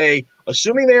effort to say,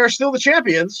 assuming they are still the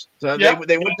champions. So Yep.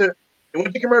 they went to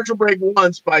commercial break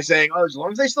once by saying, "Oh, as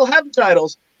long as they still have the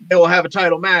titles, they will have a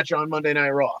title match on Monday Night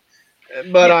Raw."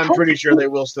 But I'm pretty sure they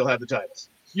will still have the titles.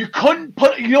 You couldn't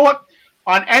put, you know what?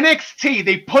 On NXT,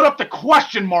 they put up the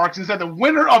question marks and said the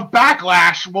winner of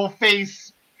Backlash will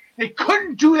face. They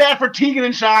couldn't do that for Tegan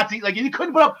and Shotzi. Like, you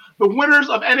couldn't put up the winners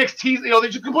of NXT. You know, they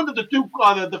just couldn't put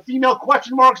the female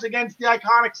question marks against the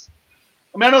Iconics.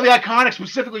 I mean, I know the Iconics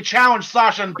specifically challenged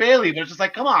Sasha and Bayley, but it's just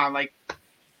like, come on, like,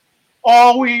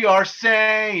 all we are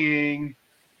saying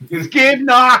is give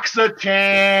Knox a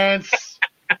chance.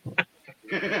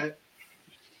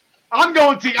 I'm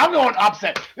going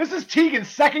upset. This is Tegan's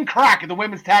second crack at the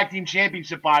Women's Tag Team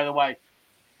Championship, by the way.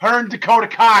 Her and Dakota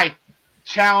Kai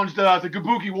challenged the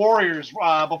Kabuki Warriors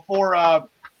before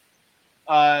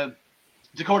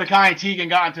Dakota Kai and Tegan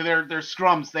got into their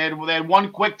scrums. They had one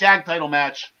quick tag title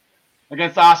match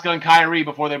against Asuka and Kairi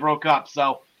before they broke up.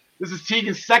 So this is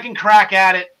Tegan's second crack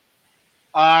at it.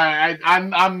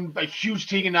 I'm a huge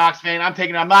Tegan Knox fan.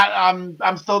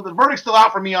 I'm still, the verdict's still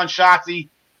out for me on Shotzi.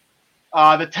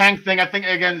 The tank thing, I think,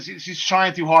 again, she's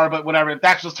trying too hard, but whatever. If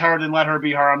that's just her, then let her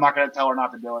be her. I'm not going to tell her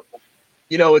not to do it.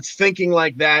 You know, it's thinking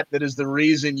like that is the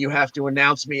reason you have to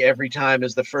announce me every time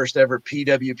as the first ever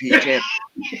PWP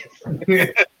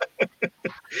champion.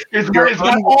 It's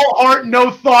got all heart,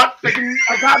 no thought.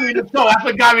 That got me into trouble. That's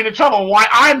what got me into trouble. Why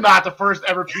I'm not the first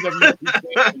ever PWP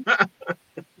champion.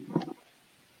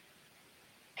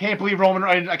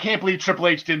 I can't believe Triple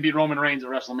H didn't beat Roman Reigns at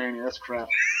WrestleMania. That's crap.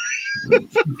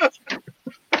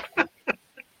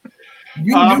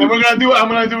 And I'm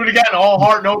gonna do it again. All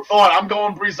heart, no thought. I'm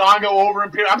going Breezango over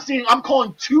Imperium. I'm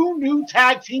calling 2 new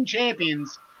tag team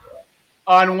champions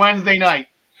on Wednesday night.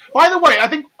 By the way, I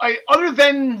think other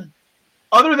than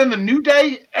the New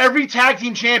Day, every tag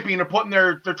team champion are putting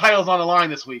their titles on the line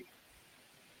this week.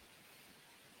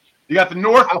 You got the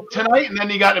North tonight, and then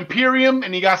you got Imperium,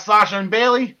 and you got Sasha and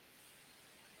Bayley.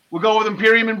 We'll go with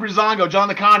Imperium and Breezango. John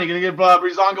Nicani, going to give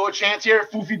Breezango a chance here.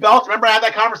 Foofy belts. Remember, I had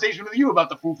that conversation with you about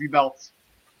the Foofy belts.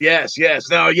 Yes.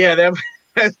 No, yeah. That,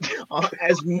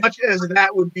 as much as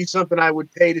that would be something I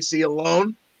would pay to see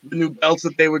alone, the new belts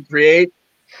that they would create,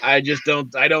 I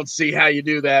don't see how you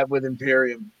do that with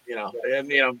Imperium.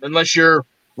 Unless you're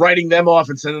writing them off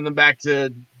and sending them back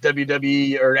to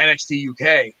WWE or NXT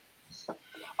UK.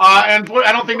 And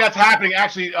I don't think that's happening.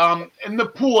 Actually, in the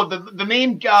pool, the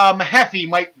name Mahaffey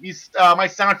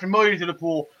might sound familiar to the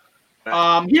pool. Here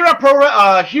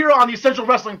on the Essential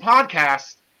Wrestling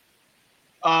Podcast,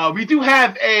 we do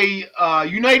have a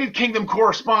United Kingdom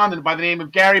correspondent by the name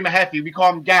of Gary Mahaffey. We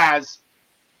call him Gaz.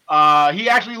 He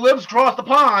actually lives across the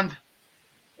pond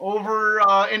over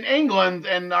in England,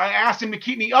 and I asked him to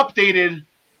keep me updated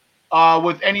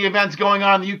with any events going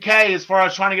on in the UK as far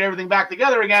as trying to get everything back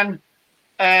together again.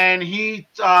 And he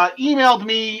emailed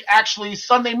me actually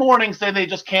Sunday morning saying they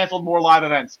just canceled more live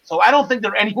events. So I don't think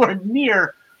they're anywhere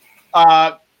near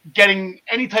getting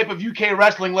any type of UK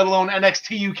wrestling, let alone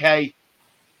NXT UK,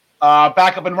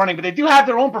 back up and running. But they do have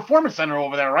their own performance center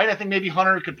over there, right? I think maybe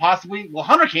Hunter could possibly. Well,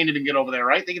 Hunter can't even get over there,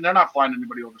 right? They're not flying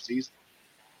anybody overseas.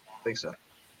 I think so. I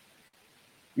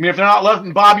mean, if they're not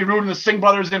letting Bobby Roode and the Singh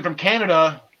brothers in from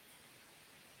Canada,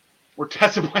 or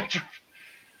Tessa Blanchard.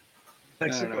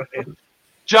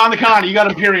 John Nicani, you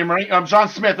got Imperium, right? John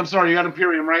Smith, I'm sorry, you got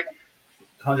Imperium, right?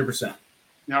 100%.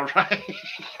 All right.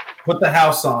 Put the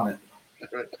house on it.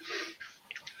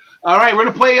 All right, we're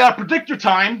going to play Predictor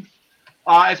Time.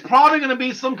 It's probably going to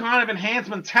be some kind of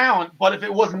enhancement talent, but if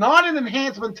it was not an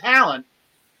enhancement talent,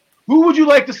 who would you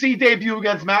like to see debut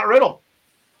against Matt Riddle?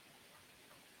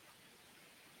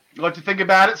 You like to think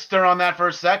about it, stir on that for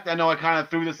a sec. I know I kind of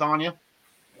threw this on you.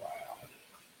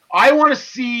 I want to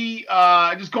see,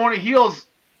 just going to heels,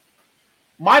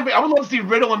 I would love to see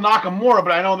Riddle and Nakamura,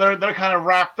 but I know they're kind of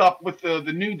wrapped up with the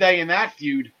New Day in that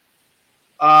feud.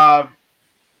 The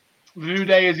New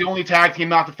Day is the only tag team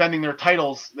not defending their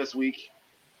titles this week.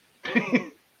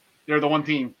 They're the one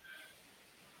team.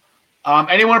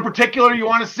 Anyone in particular you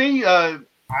want to see? I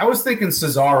was thinking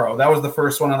Cesaro. That was the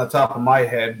first one on the top of my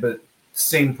head, but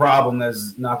same problem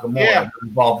as Nakamura. Yeah.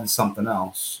 Involved in something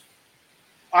else.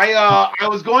 I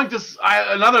was going to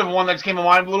another one that just came to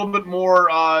mind a little bit more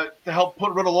to help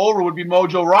put Riddle over would be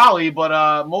Mojo Rawley, but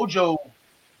Mojo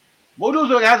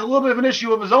has a little bit of an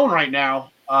issue of his own right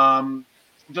now.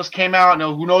 Just came out.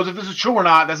 No, who knows if this is true or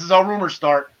not? This is how rumors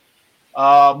start.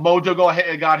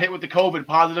 Mojo got hit with the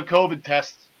positive COVID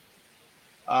test.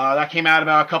 That came out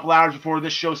about a couple hours before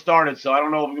this show started, so I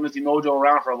don't know if we're going to see Mojo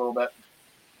around for a little bit.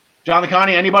 John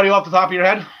Nicani, anybody off the top of your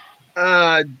head?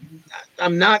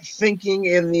 I'm not thinking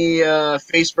in the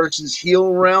face versus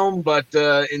heel realm, but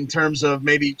in terms of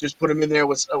maybe just put him in there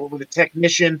with a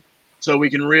technician, so we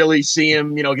can really see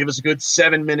him. Give us a good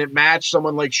 7-minute match.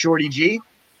 Someone like Shorty G.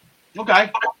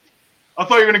 Okay. I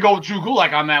thought you were going to go with Drew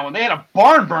Gulak on that one. They had a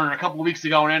barn burner a couple of weeks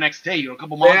ago in NXT, a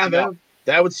couple months ago.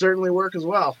 That would certainly work as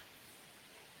well.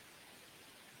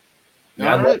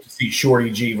 Yeah, I'd like to see Shorty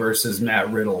G versus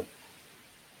Matt Riddle.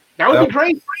 That would be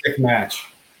great. Sick match.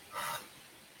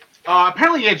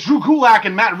 Apparently, Drew Gulak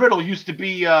and Matt Riddle used to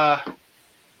be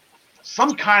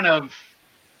some kind of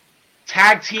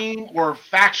tag team or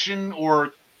faction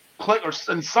or clique or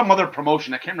in some other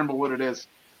promotion. I can't remember what it is.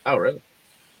 Oh, really?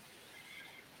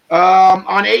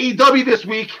 On AEW this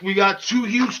week, we got 2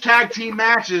 huge tag team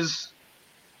matches.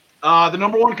 The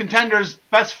number 1 contenders,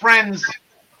 Best Friends,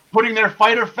 putting their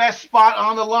Fyter Fest spot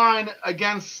on the line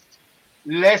against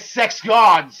Les Sex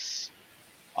Gods.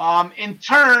 In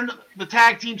turn, the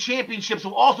tag team championships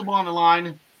will also be on the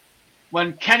line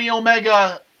when Kenny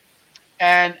Omega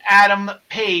and Adam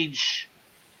Page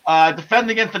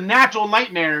defend against the Natural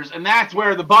Nightmares, and that's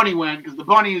where the Bunny went, because the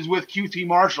Bunny is with QT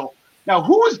Marshall. Now,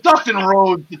 who is Dustin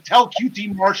Rhodes to tell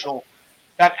QT Marshall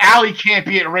that Allie can't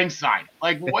be at ringside?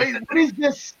 Like, what is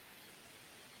this?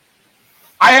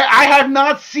 I have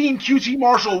not seen QT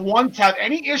Marshall once have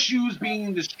any issues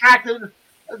being distracted.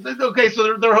 Okay,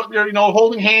 so they're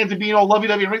holding hands and being all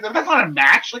lovey-dovey and ringside. That's not a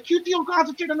match. Like, QT will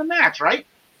concentrate on the match, right?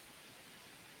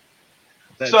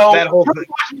 That whole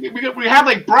thing. We have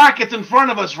like brackets in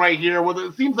front of us right here where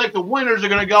it seems like the winners are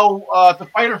going to go to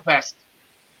Fyter Fest.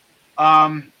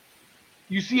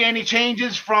 You see any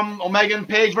changes from Omega and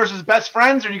Page versus Best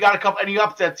Friends, or you got any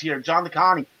upsets here, John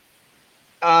DeConnie?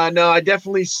 No, I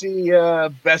definitely see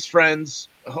Best Friends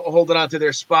holding on to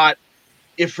their spot,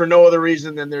 if for no other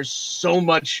reason than there's so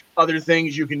much other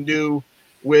things you can do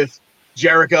with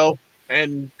Jericho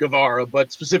and Guevara,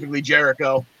 but specifically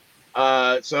Jericho.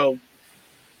 So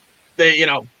they,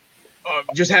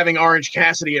 just having Orange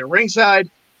Cassidy at ringside,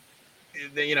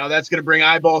 that's going to bring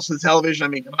eyeballs to the television. I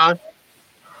mean, come on.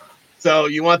 So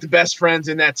you want the Best Friends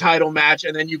in that title match,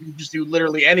 and then you can just do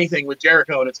literally anything with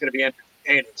Jericho, and it's going to be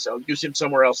entertaining. So use him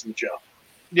somewhere else in the show.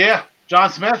 Yeah,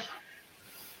 John Smith.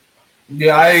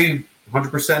 Yeah, I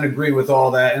 100% agree with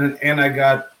all that, and I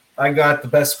got the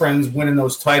Best Friends winning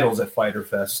those titles at Fyter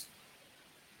Fest.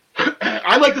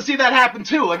 I'd like to see that happen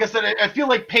too. Like I said, I feel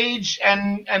like Page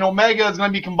and Omega is going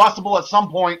to be combustible at some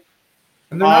point.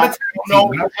 And they're not a tag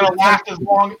team. It's going to last as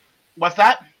long. What's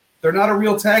that? They're not a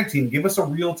real tag team. Give us a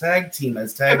real tag team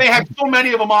as tag. And they have so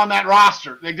many of them on that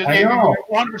roster. They're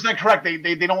 100% correct.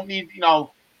 They don't need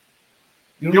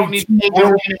You don't need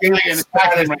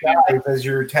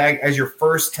as your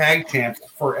first tag champs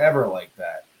forever like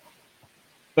that.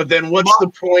 But then what's the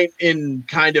point in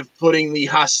kind of putting the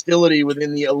hostility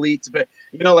within the elites? But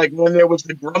like when there was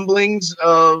the grumblings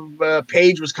of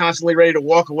Page was constantly ready to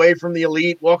walk away from the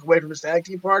elite, walk away from his tag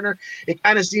team partner, it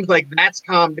kind of seems like that's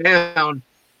calmed down.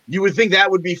 You would think that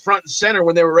would be front and center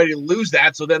when they were ready to lose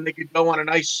that, so then they could go on a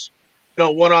nice,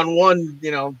 one-on-one,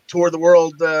 tour the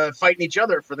world, fighting each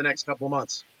other for the next couple of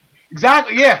months.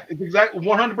 Exactly. Yeah. Exactly.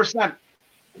 100%.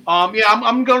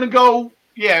 I'm going to go.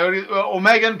 Yeah.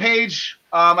 Omega and Page.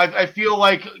 I feel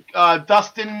like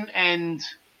Dustin and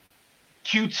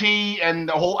QT and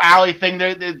the whole Alley thing.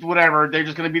 They're whatever. They're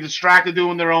just going to be distracted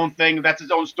doing their own thing. That's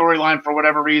his own storyline for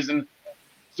whatever reason.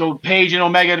 So Page and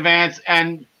Omega advance,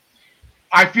 and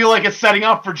I feel like it's setting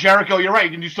up for Jericho. You're right.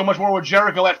 You can do so much more with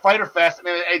Jericho at Fyter Fest.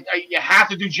 You have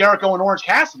to do Jericho and Orange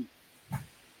Cassidy.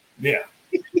 Yeah.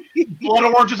 Blood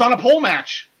Orange is on a pole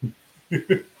match.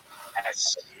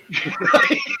 Yes.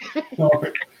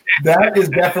 That is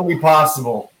definitely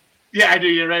possible. Yeah, I do.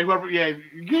 You're right. Whoever, yeah.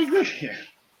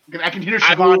 I can hear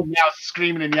Siobhan now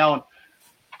screaming and yelling.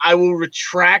 I will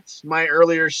retract my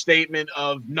earlier statement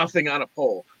of nothing on a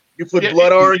pole. You put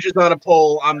Blood Oranges on a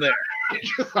pole, I'm there.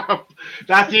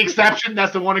 That's the exception.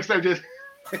 That's the one exception.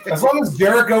 As long as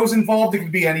Jericho's involved, it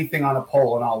can be anything on a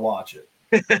pole, and I'll watch it.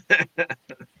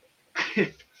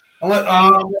 Unless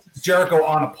it's Jericho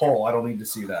on a pole, I don't need to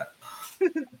see that.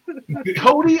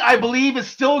 Cody, I believe, is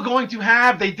still going to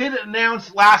have. They did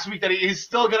announce last week that he is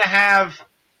still going to have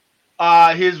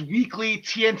his weekly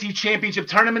TNT Championship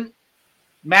tournament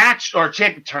match or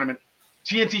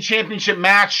TNT Championship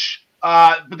match.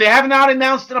 But they have not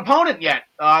announced an opponent yet.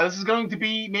 This is going to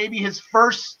be maybe his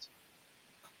first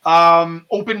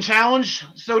open challenge,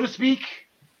 so to speak.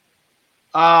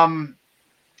 I'm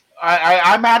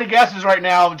out of guesses right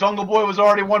now. Jungle Boy was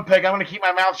already one pick. I'm going to keep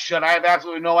my mouth shut. I have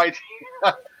absolutely no idea.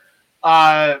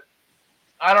 I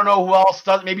don't know who else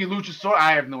does. Maybe Luchasaurus.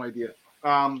 I have no idea.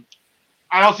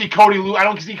 I don't see Cody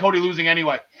losing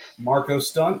anyway. Marco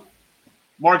Stunt.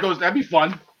 Marcos, that'd be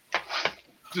fun.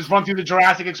 Just run through the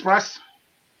Jurassic Express.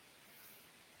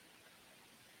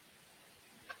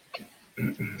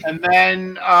 And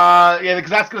then, because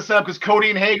that's going to set up, because Cody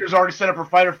and Hager's already set up for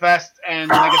Fyter Fest. And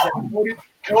like I said,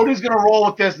 Cody's going to roll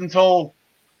with this until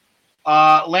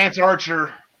Lance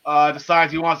Archer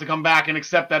decides he wants to come back and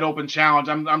accept that open challenge.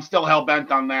 I'm still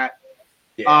hell-bent on that.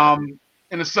 Yeah.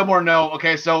 In a similar note,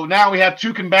 okay, so now we have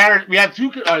two comparisons.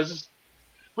 Just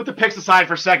put the picks aside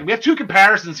for a second. We have two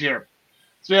comparisons here.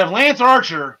 So we have Lance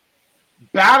Archer,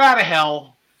 bat out of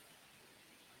hell,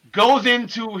 goes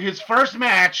into his first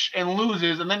match and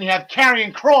loses, and then you have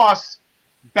Karrion Kross,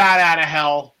 bat out of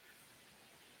hell,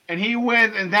 and he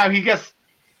wins, and now he gets.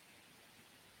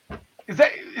 Is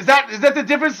that the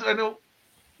difference?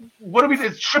 What do we?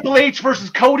 It's Triple H versus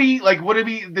Cody. Like, what do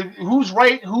we? Who's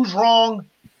right? Who's wrong?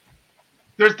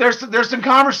 There's some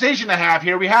conversation to have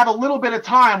here. We have a little bit of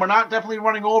time. We're not definitely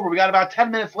running over. We got about 10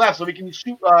 minutes left, so we can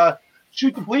shoot the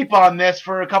bleep on this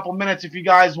for a couple minutes if you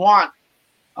guys want.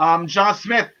 John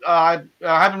Smith, I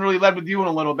haven't really led with you in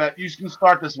a little bit. You can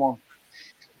start this one.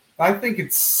 I think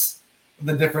it's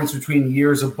the difference between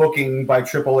years of booking by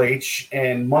Triple H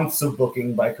and months of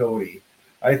booking by Cody.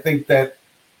 I think that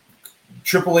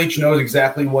Triple H knows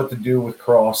exactly what to do with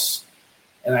Kross,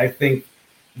 and I think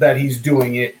that he's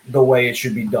doing it the way it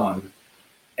should be done.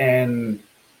 And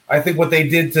I think what they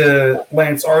did to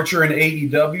Lance Archer in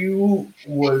AEW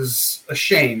was a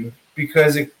shame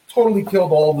because it totally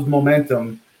killed all of his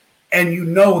momentum. And you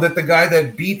know that the guy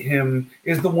that beat him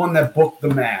is the one that booked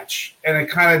the match. And it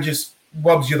kind of just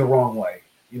rubs you the wrong way,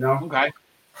 you know? Okay.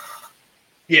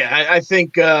 Yeah, I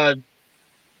think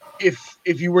if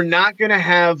you were not going to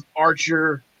have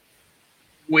Archer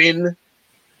win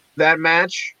that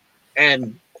match,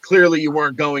 and clearly you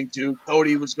weren't going to,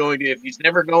 Cody was going to, if he's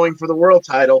never going for the world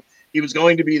title, he was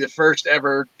going to be the first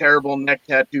ever terrible neck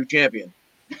tattoo champion.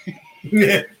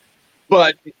 Yeah.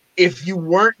 But if you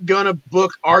weren't going to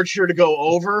book Archer to go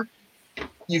over,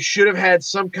 you should have had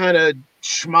some kind of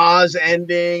schmaz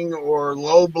ending or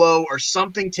low blow or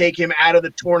something take him out of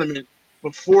the tournament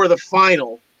before the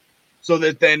final so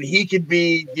that then he could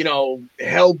be,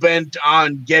 hell-bent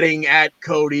on getting at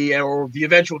Cody or the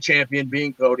eventual champion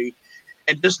being Cody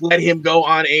and just let him go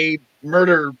on a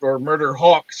murder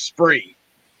hawk spree.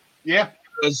 Yeah.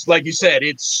 Because, like you said,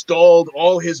 it stalled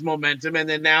all his momentum, and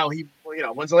then now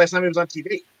when's the last time he was on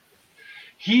TV?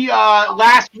 He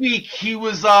last week he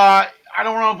was I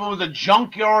don't know if it was a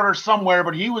junkyard or somewhere,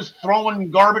 but he was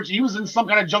throwing garbage. He was in some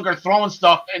kind of junkyard throwing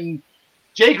stuff, and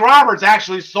Jake Roberts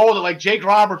actually sold it. Like, Jake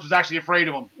Roberts was actually afraid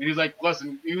of him. And he's like,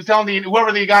 listen, he was telling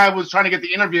whoever the guy was trying to get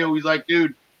the interview, he's like,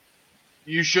 dude,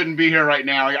 you shouldn't be here right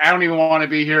now. Like, I don't even want to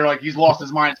be here. Like, he's lost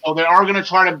his mind. So they are going to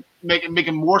try to make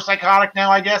him more psychotic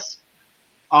now, I guess.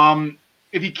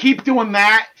 If you keep doing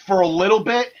that for a little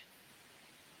bit,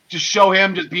 just show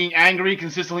him just being angry,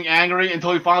 consistently angry,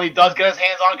 until he finally does get his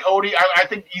hands on Cody. I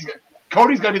think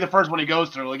Cody's going to be the first one he goes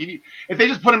through. Like, if they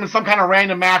just put him in some kind of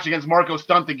random match against Marco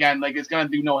Stunt again, like, it's going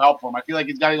to do no help for him. I feel like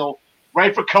he's got to go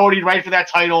right for Cody, right for that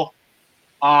title.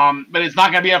 But it's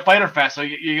not going to be a Fyter Fest, so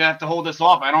you're going to have to hold this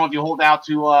off. I don't know if you hold out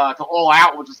to All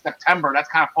Out, which is September. That's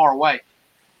kind of far away.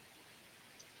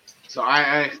 So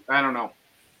I don't know.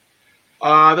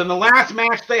 Then the last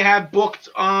match they have booked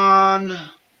on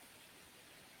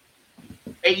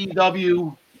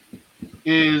AEW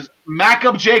is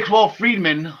Mackup Jakewell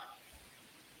Friedman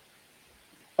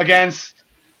against.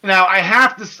 Now I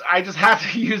just have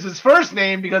to use his first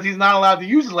name because he's not allowed to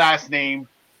use his last name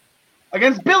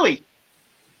against Billy,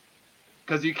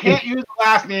 because you can't use the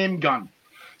last name Gunn.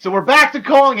 So we're back to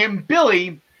calling him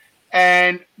Billy.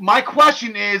 And my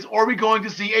question is, are we going to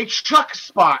see a Chuck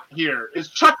spot here?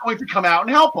 Is Chuck going to come out and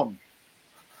help him?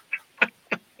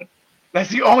 That's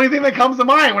the only thing that comes to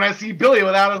mind when I see Billy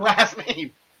without his last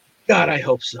name. God, I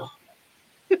hope so.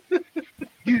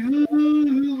 You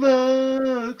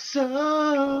look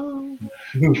so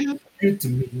good to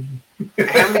me.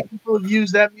 How many people have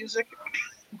used that music?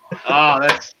 Oh,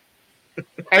 that's.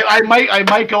 I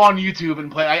might go on YouTube and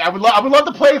play. I would love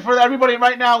to play for everybody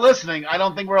right now listening. I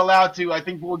don't think we're allowed to. I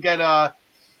think we'll get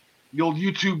the old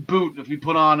YouTube boot if we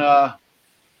put on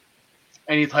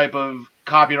any type of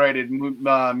copyrighted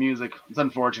music. It's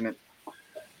unfortunate.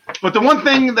 But the one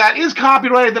thing that is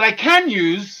copyrighted that I can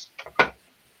use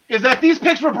is that these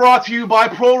picks were brought to you by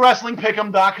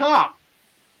ProWrestlingPick'em.com.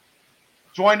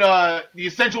 Join the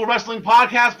Essential Wrestling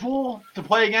Podcast pool to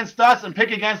play against us and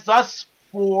pick against us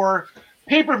for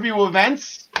pay-per-view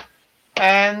events,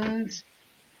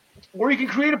 or you can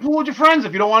create a pool with your friends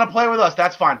if you don't want to play with us.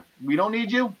 That's fine. We don't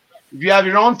need you. If you have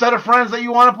your own set of friends that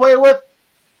you want to play with,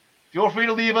 Feel free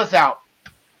to leave us out.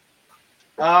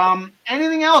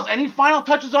 Anything else? Any final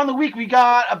touches on the week? We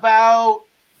got about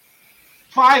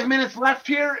 5 minutes left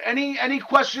here. Any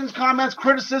questions, comments,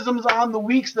 criticisms on the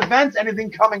week's events?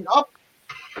 Anything coming up?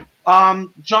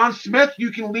 John Smith,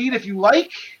 you can lead if you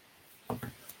like.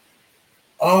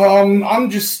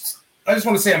 I just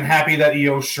want to say I'm happy that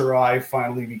Io Shirai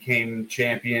finally became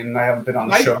champion. I haven't been on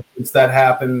the show since that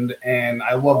happened, and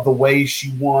I love the way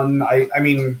she won.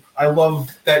 I love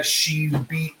that she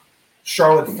beat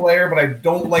Charlotte Flair, but I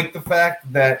don't like the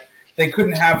fact that they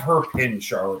couldn't have her pin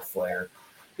Charlotte Flair.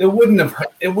 It wouldn't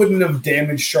have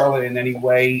damaged Charlotte in any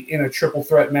way in a triple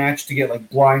threat match to get like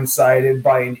blindsided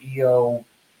by an Io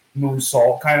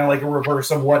moonsault, kind of like a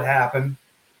reverse of what happened.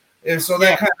 And so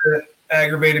that kind of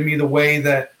aggravated me the way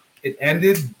that it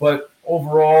ended, but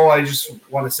overall, I just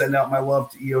want to send out my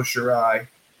love to Io Shirai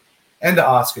and to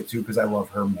Asuka too, because I love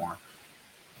her more.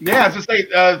 Yeah, I was going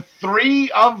to say,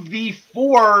 3 of the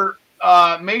 4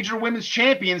 major women's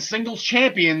champions, singles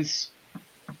champions,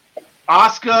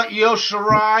 Asuka, Io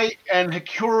Shirai, and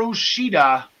Hikaru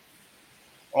Shida,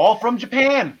 all from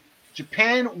Japan.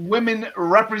 Japan women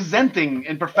representing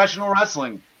in professional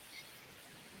wrestling.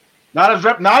 Not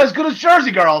as good as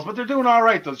Jersey girls, but they're doing all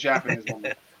right, those Japanese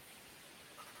women.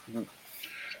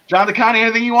 John DeConnie,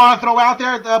 anything you want to throw out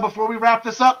there before we wrap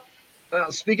this up?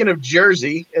 Speaking of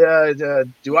Jersey,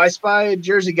 do I spy a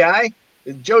Jersey guy?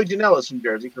 Joey Janela's from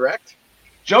Jersey, correct?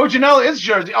 Joey Janela is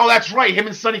Jersey. Oh, that's right. Him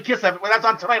and Sonny Kiss. Well, that's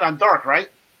on tonight on Dark, right?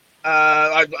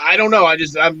 I don't know. I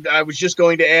was just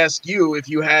going to ask you if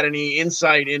you had any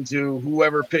insight into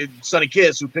whoever picked Sonny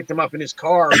Kiss, who picked him up in his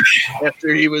car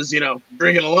after he was,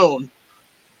 drinking alone.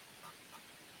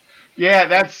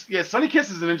 Yeah, Sonny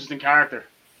Kiss is an interesting character.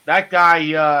 That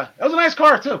guy, that was a nice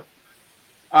car too.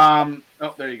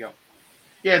 There you go.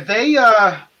 Yeah,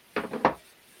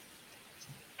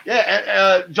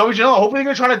 Joey Janela, hopefully they're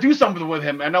going to try to do something with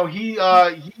him. I know he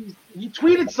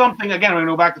tweeted something, again, I'm going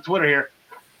to go back to Twitter here.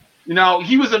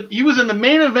 He was in the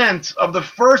main event of the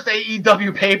first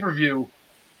AEW pay-per-view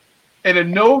in a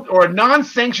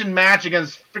non-sanctioned match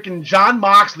against freaking Jon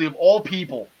Moxley of all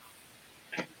people.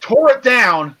 Tore it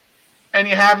down, and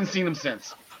you haven't seen him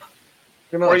since.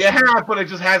 Or you have, but it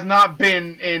just has not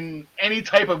been in any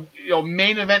type of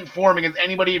main event form against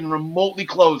anybody even remotely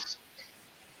close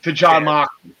to Jon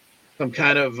Moxley. Some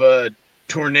kind of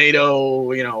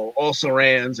tornado, also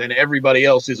rans, and everybody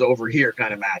else is over here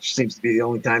kind of match. Seems to be the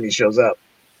only time he shows up.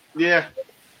 Yeah.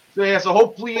 So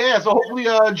hopefully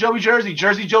Joey Jersey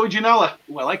Joey Janela.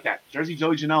 Ooh, I like that. Jersey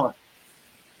Joey Janela.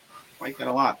 I like that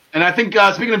a lot. And I think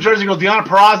speaking of Jersey girls, Deonna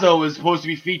Purrazzo is supposed to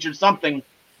be featured something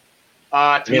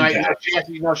tonight.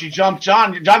 She jumped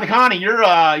John DeConnie.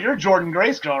 You're Jordan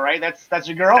Grace girl, right? That's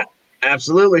your girl.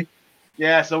 Absolutely.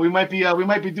 Yeah. So we might be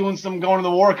doing some going to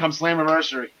the war come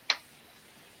Slammiversary.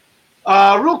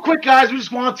 Real quick, guys, we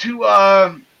just want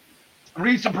to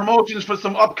read some promotions for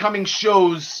some upcoming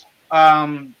shows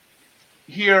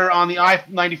here on the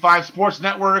I-95 Sports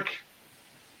Network.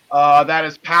 That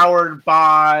is powered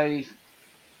by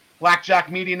Blackjack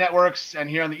Media Networks and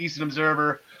here on the Eastern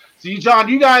Observer. So, John,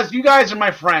 you guys are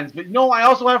my friends, but I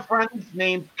also have friends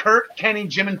named Kurt, Kenny,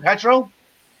 Jim, and Petro.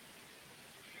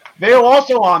 They are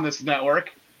also on this network.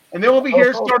 And they will be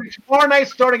here starting tomorrow night,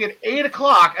 starting at 8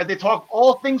 o'clock, as they talk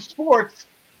all things sports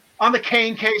on the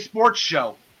K&K Sports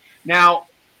Show. Now,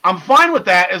 I'm fine with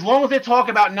that as long as they talk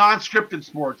about non-scripted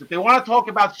sports. If they want to talk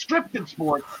about scripted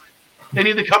sports, they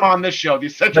need to come on this show. The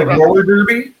Essential like roller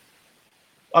derby?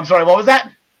 I'm sorry, what was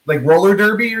that? Like roller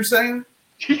derby, you're saying?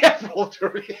 Yes, roller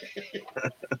derby.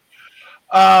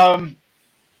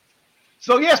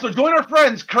 So join our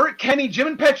friends Kurt, Kenny, Jim,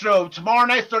 and Petro tomorrow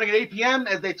night starting at 8 p.m.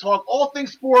 as they talk all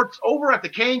things sports over at the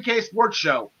K&K Sports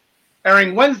Show,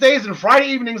 airing Wednesdays and Friday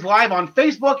evenings live on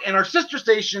Facebook and our sister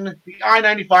station, the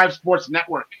I-95 Sports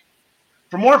Network.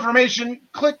 For more information,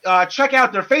 check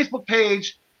out their Facebook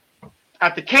page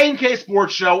at the K&K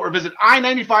Sports Show or visit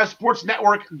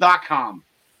i95sportsnetwork.com.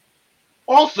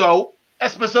 Also,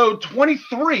 episode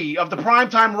 23 of the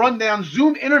Primetime Rundown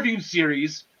Zoom interview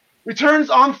series returns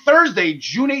on Thursday,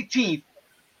 June 18th,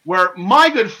 where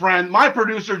my good friend, my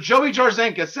producer, Joey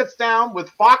Jarzenka, sits down with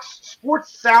Fox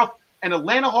Sports South and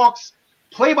Atlanta Hawks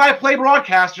play-by-play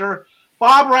broadcaster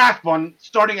Bob Rathbun,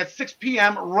 starting at 6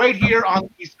 p.m. right here on the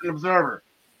Eastern Observer.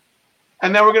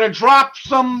 And then we're going to drop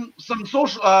some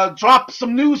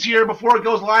news here before it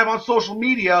goes live on social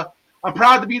media. I'm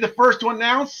proud to be the first to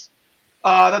announce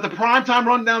that the Primetime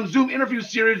Rundown Zoom interview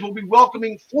series will be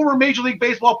welcoming former Major League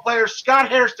Baseball player Scott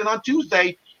Hairston on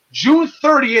Tuesday, June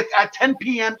 30th at 10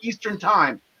 p.m. Eastern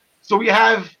Time. So we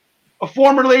have a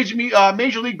former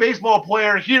Major League Baseball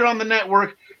player here on the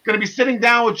network Going to be sitting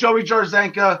down with Joey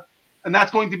Jarzenka, and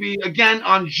that's going to be, again,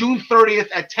 on June 30th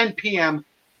at 10 p.m.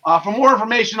 For more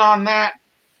information on that,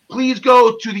 please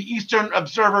go to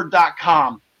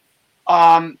theeasternobserver.com.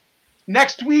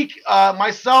 Next week,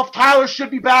 myself, Tyler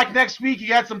should be back next week. He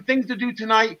had some things to do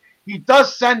tonight. He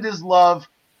does send his love.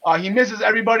 He misses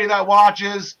everybody that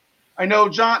watches. I know,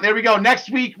 John. There we go.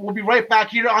 Next week, we'll be right back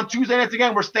here on Tuesday nights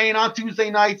again. We're staying on Tuesday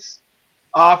nights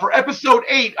for episode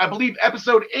 8. I believe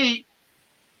episode 8.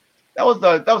 That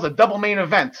was a double main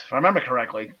event, if I remember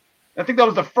correctly. I think that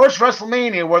was the first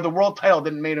WrestleMania where the world title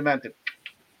didn't main event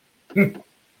it.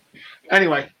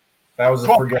 Anyway, that was a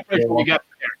forgettable one.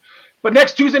 But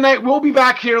next Tuesday night, we'll be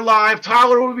back here live.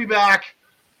 Tyler will be back.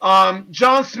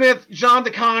 John Smith, John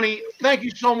DeConnie, thank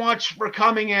you so much for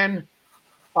coming in.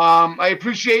 I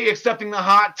appreciate you accepting the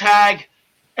hot tag.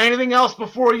 Anything else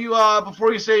before you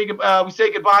say we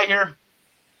say goodbye here,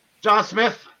 John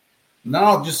Smith?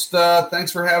 No, just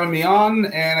thanks for having me on.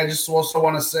 And I just also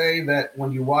want to say that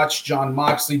when you watch Jon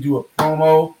Moxley do a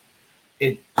promo,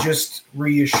 it just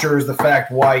reassures the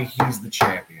fact why he's the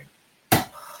champion.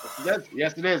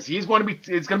 Yes, it is. It's going to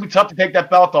be tough to take that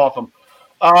belt off him.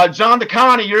 John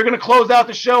DeConnie, you're going to close out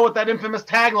the show with that infamous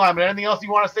tagline. But anything else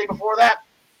you want to say before that?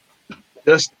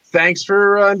 Just thanks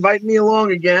for inviting me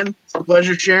along again. It's a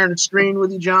pleasure sharing the screen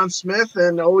with you, John Smith,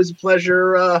 and always a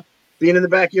pleasure being in the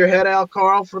back of your head, Al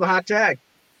Carl, for the hot tag.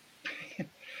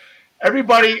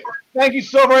 Everybody, thank you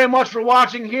so very much for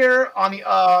watching here on the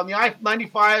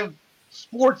I-95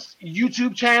 Sports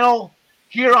YouTube channel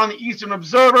here on the Eastern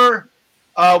Observer.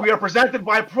 We are presented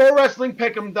by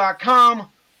ProWrestlingPick'em.com.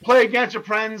 Play against your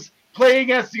friends. Play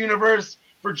against the universe.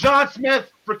 For John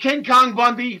Smith, for King Kong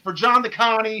Bundy, for John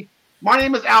DeConnie, my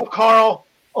name is Al Carl.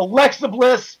 Alexa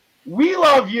Bliss, we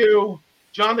love you.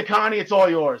 John DeConnie, it's all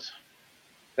yours.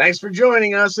 Thanks for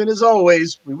joining us, and as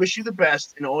always, we wish you the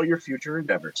best in all your future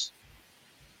endeavors.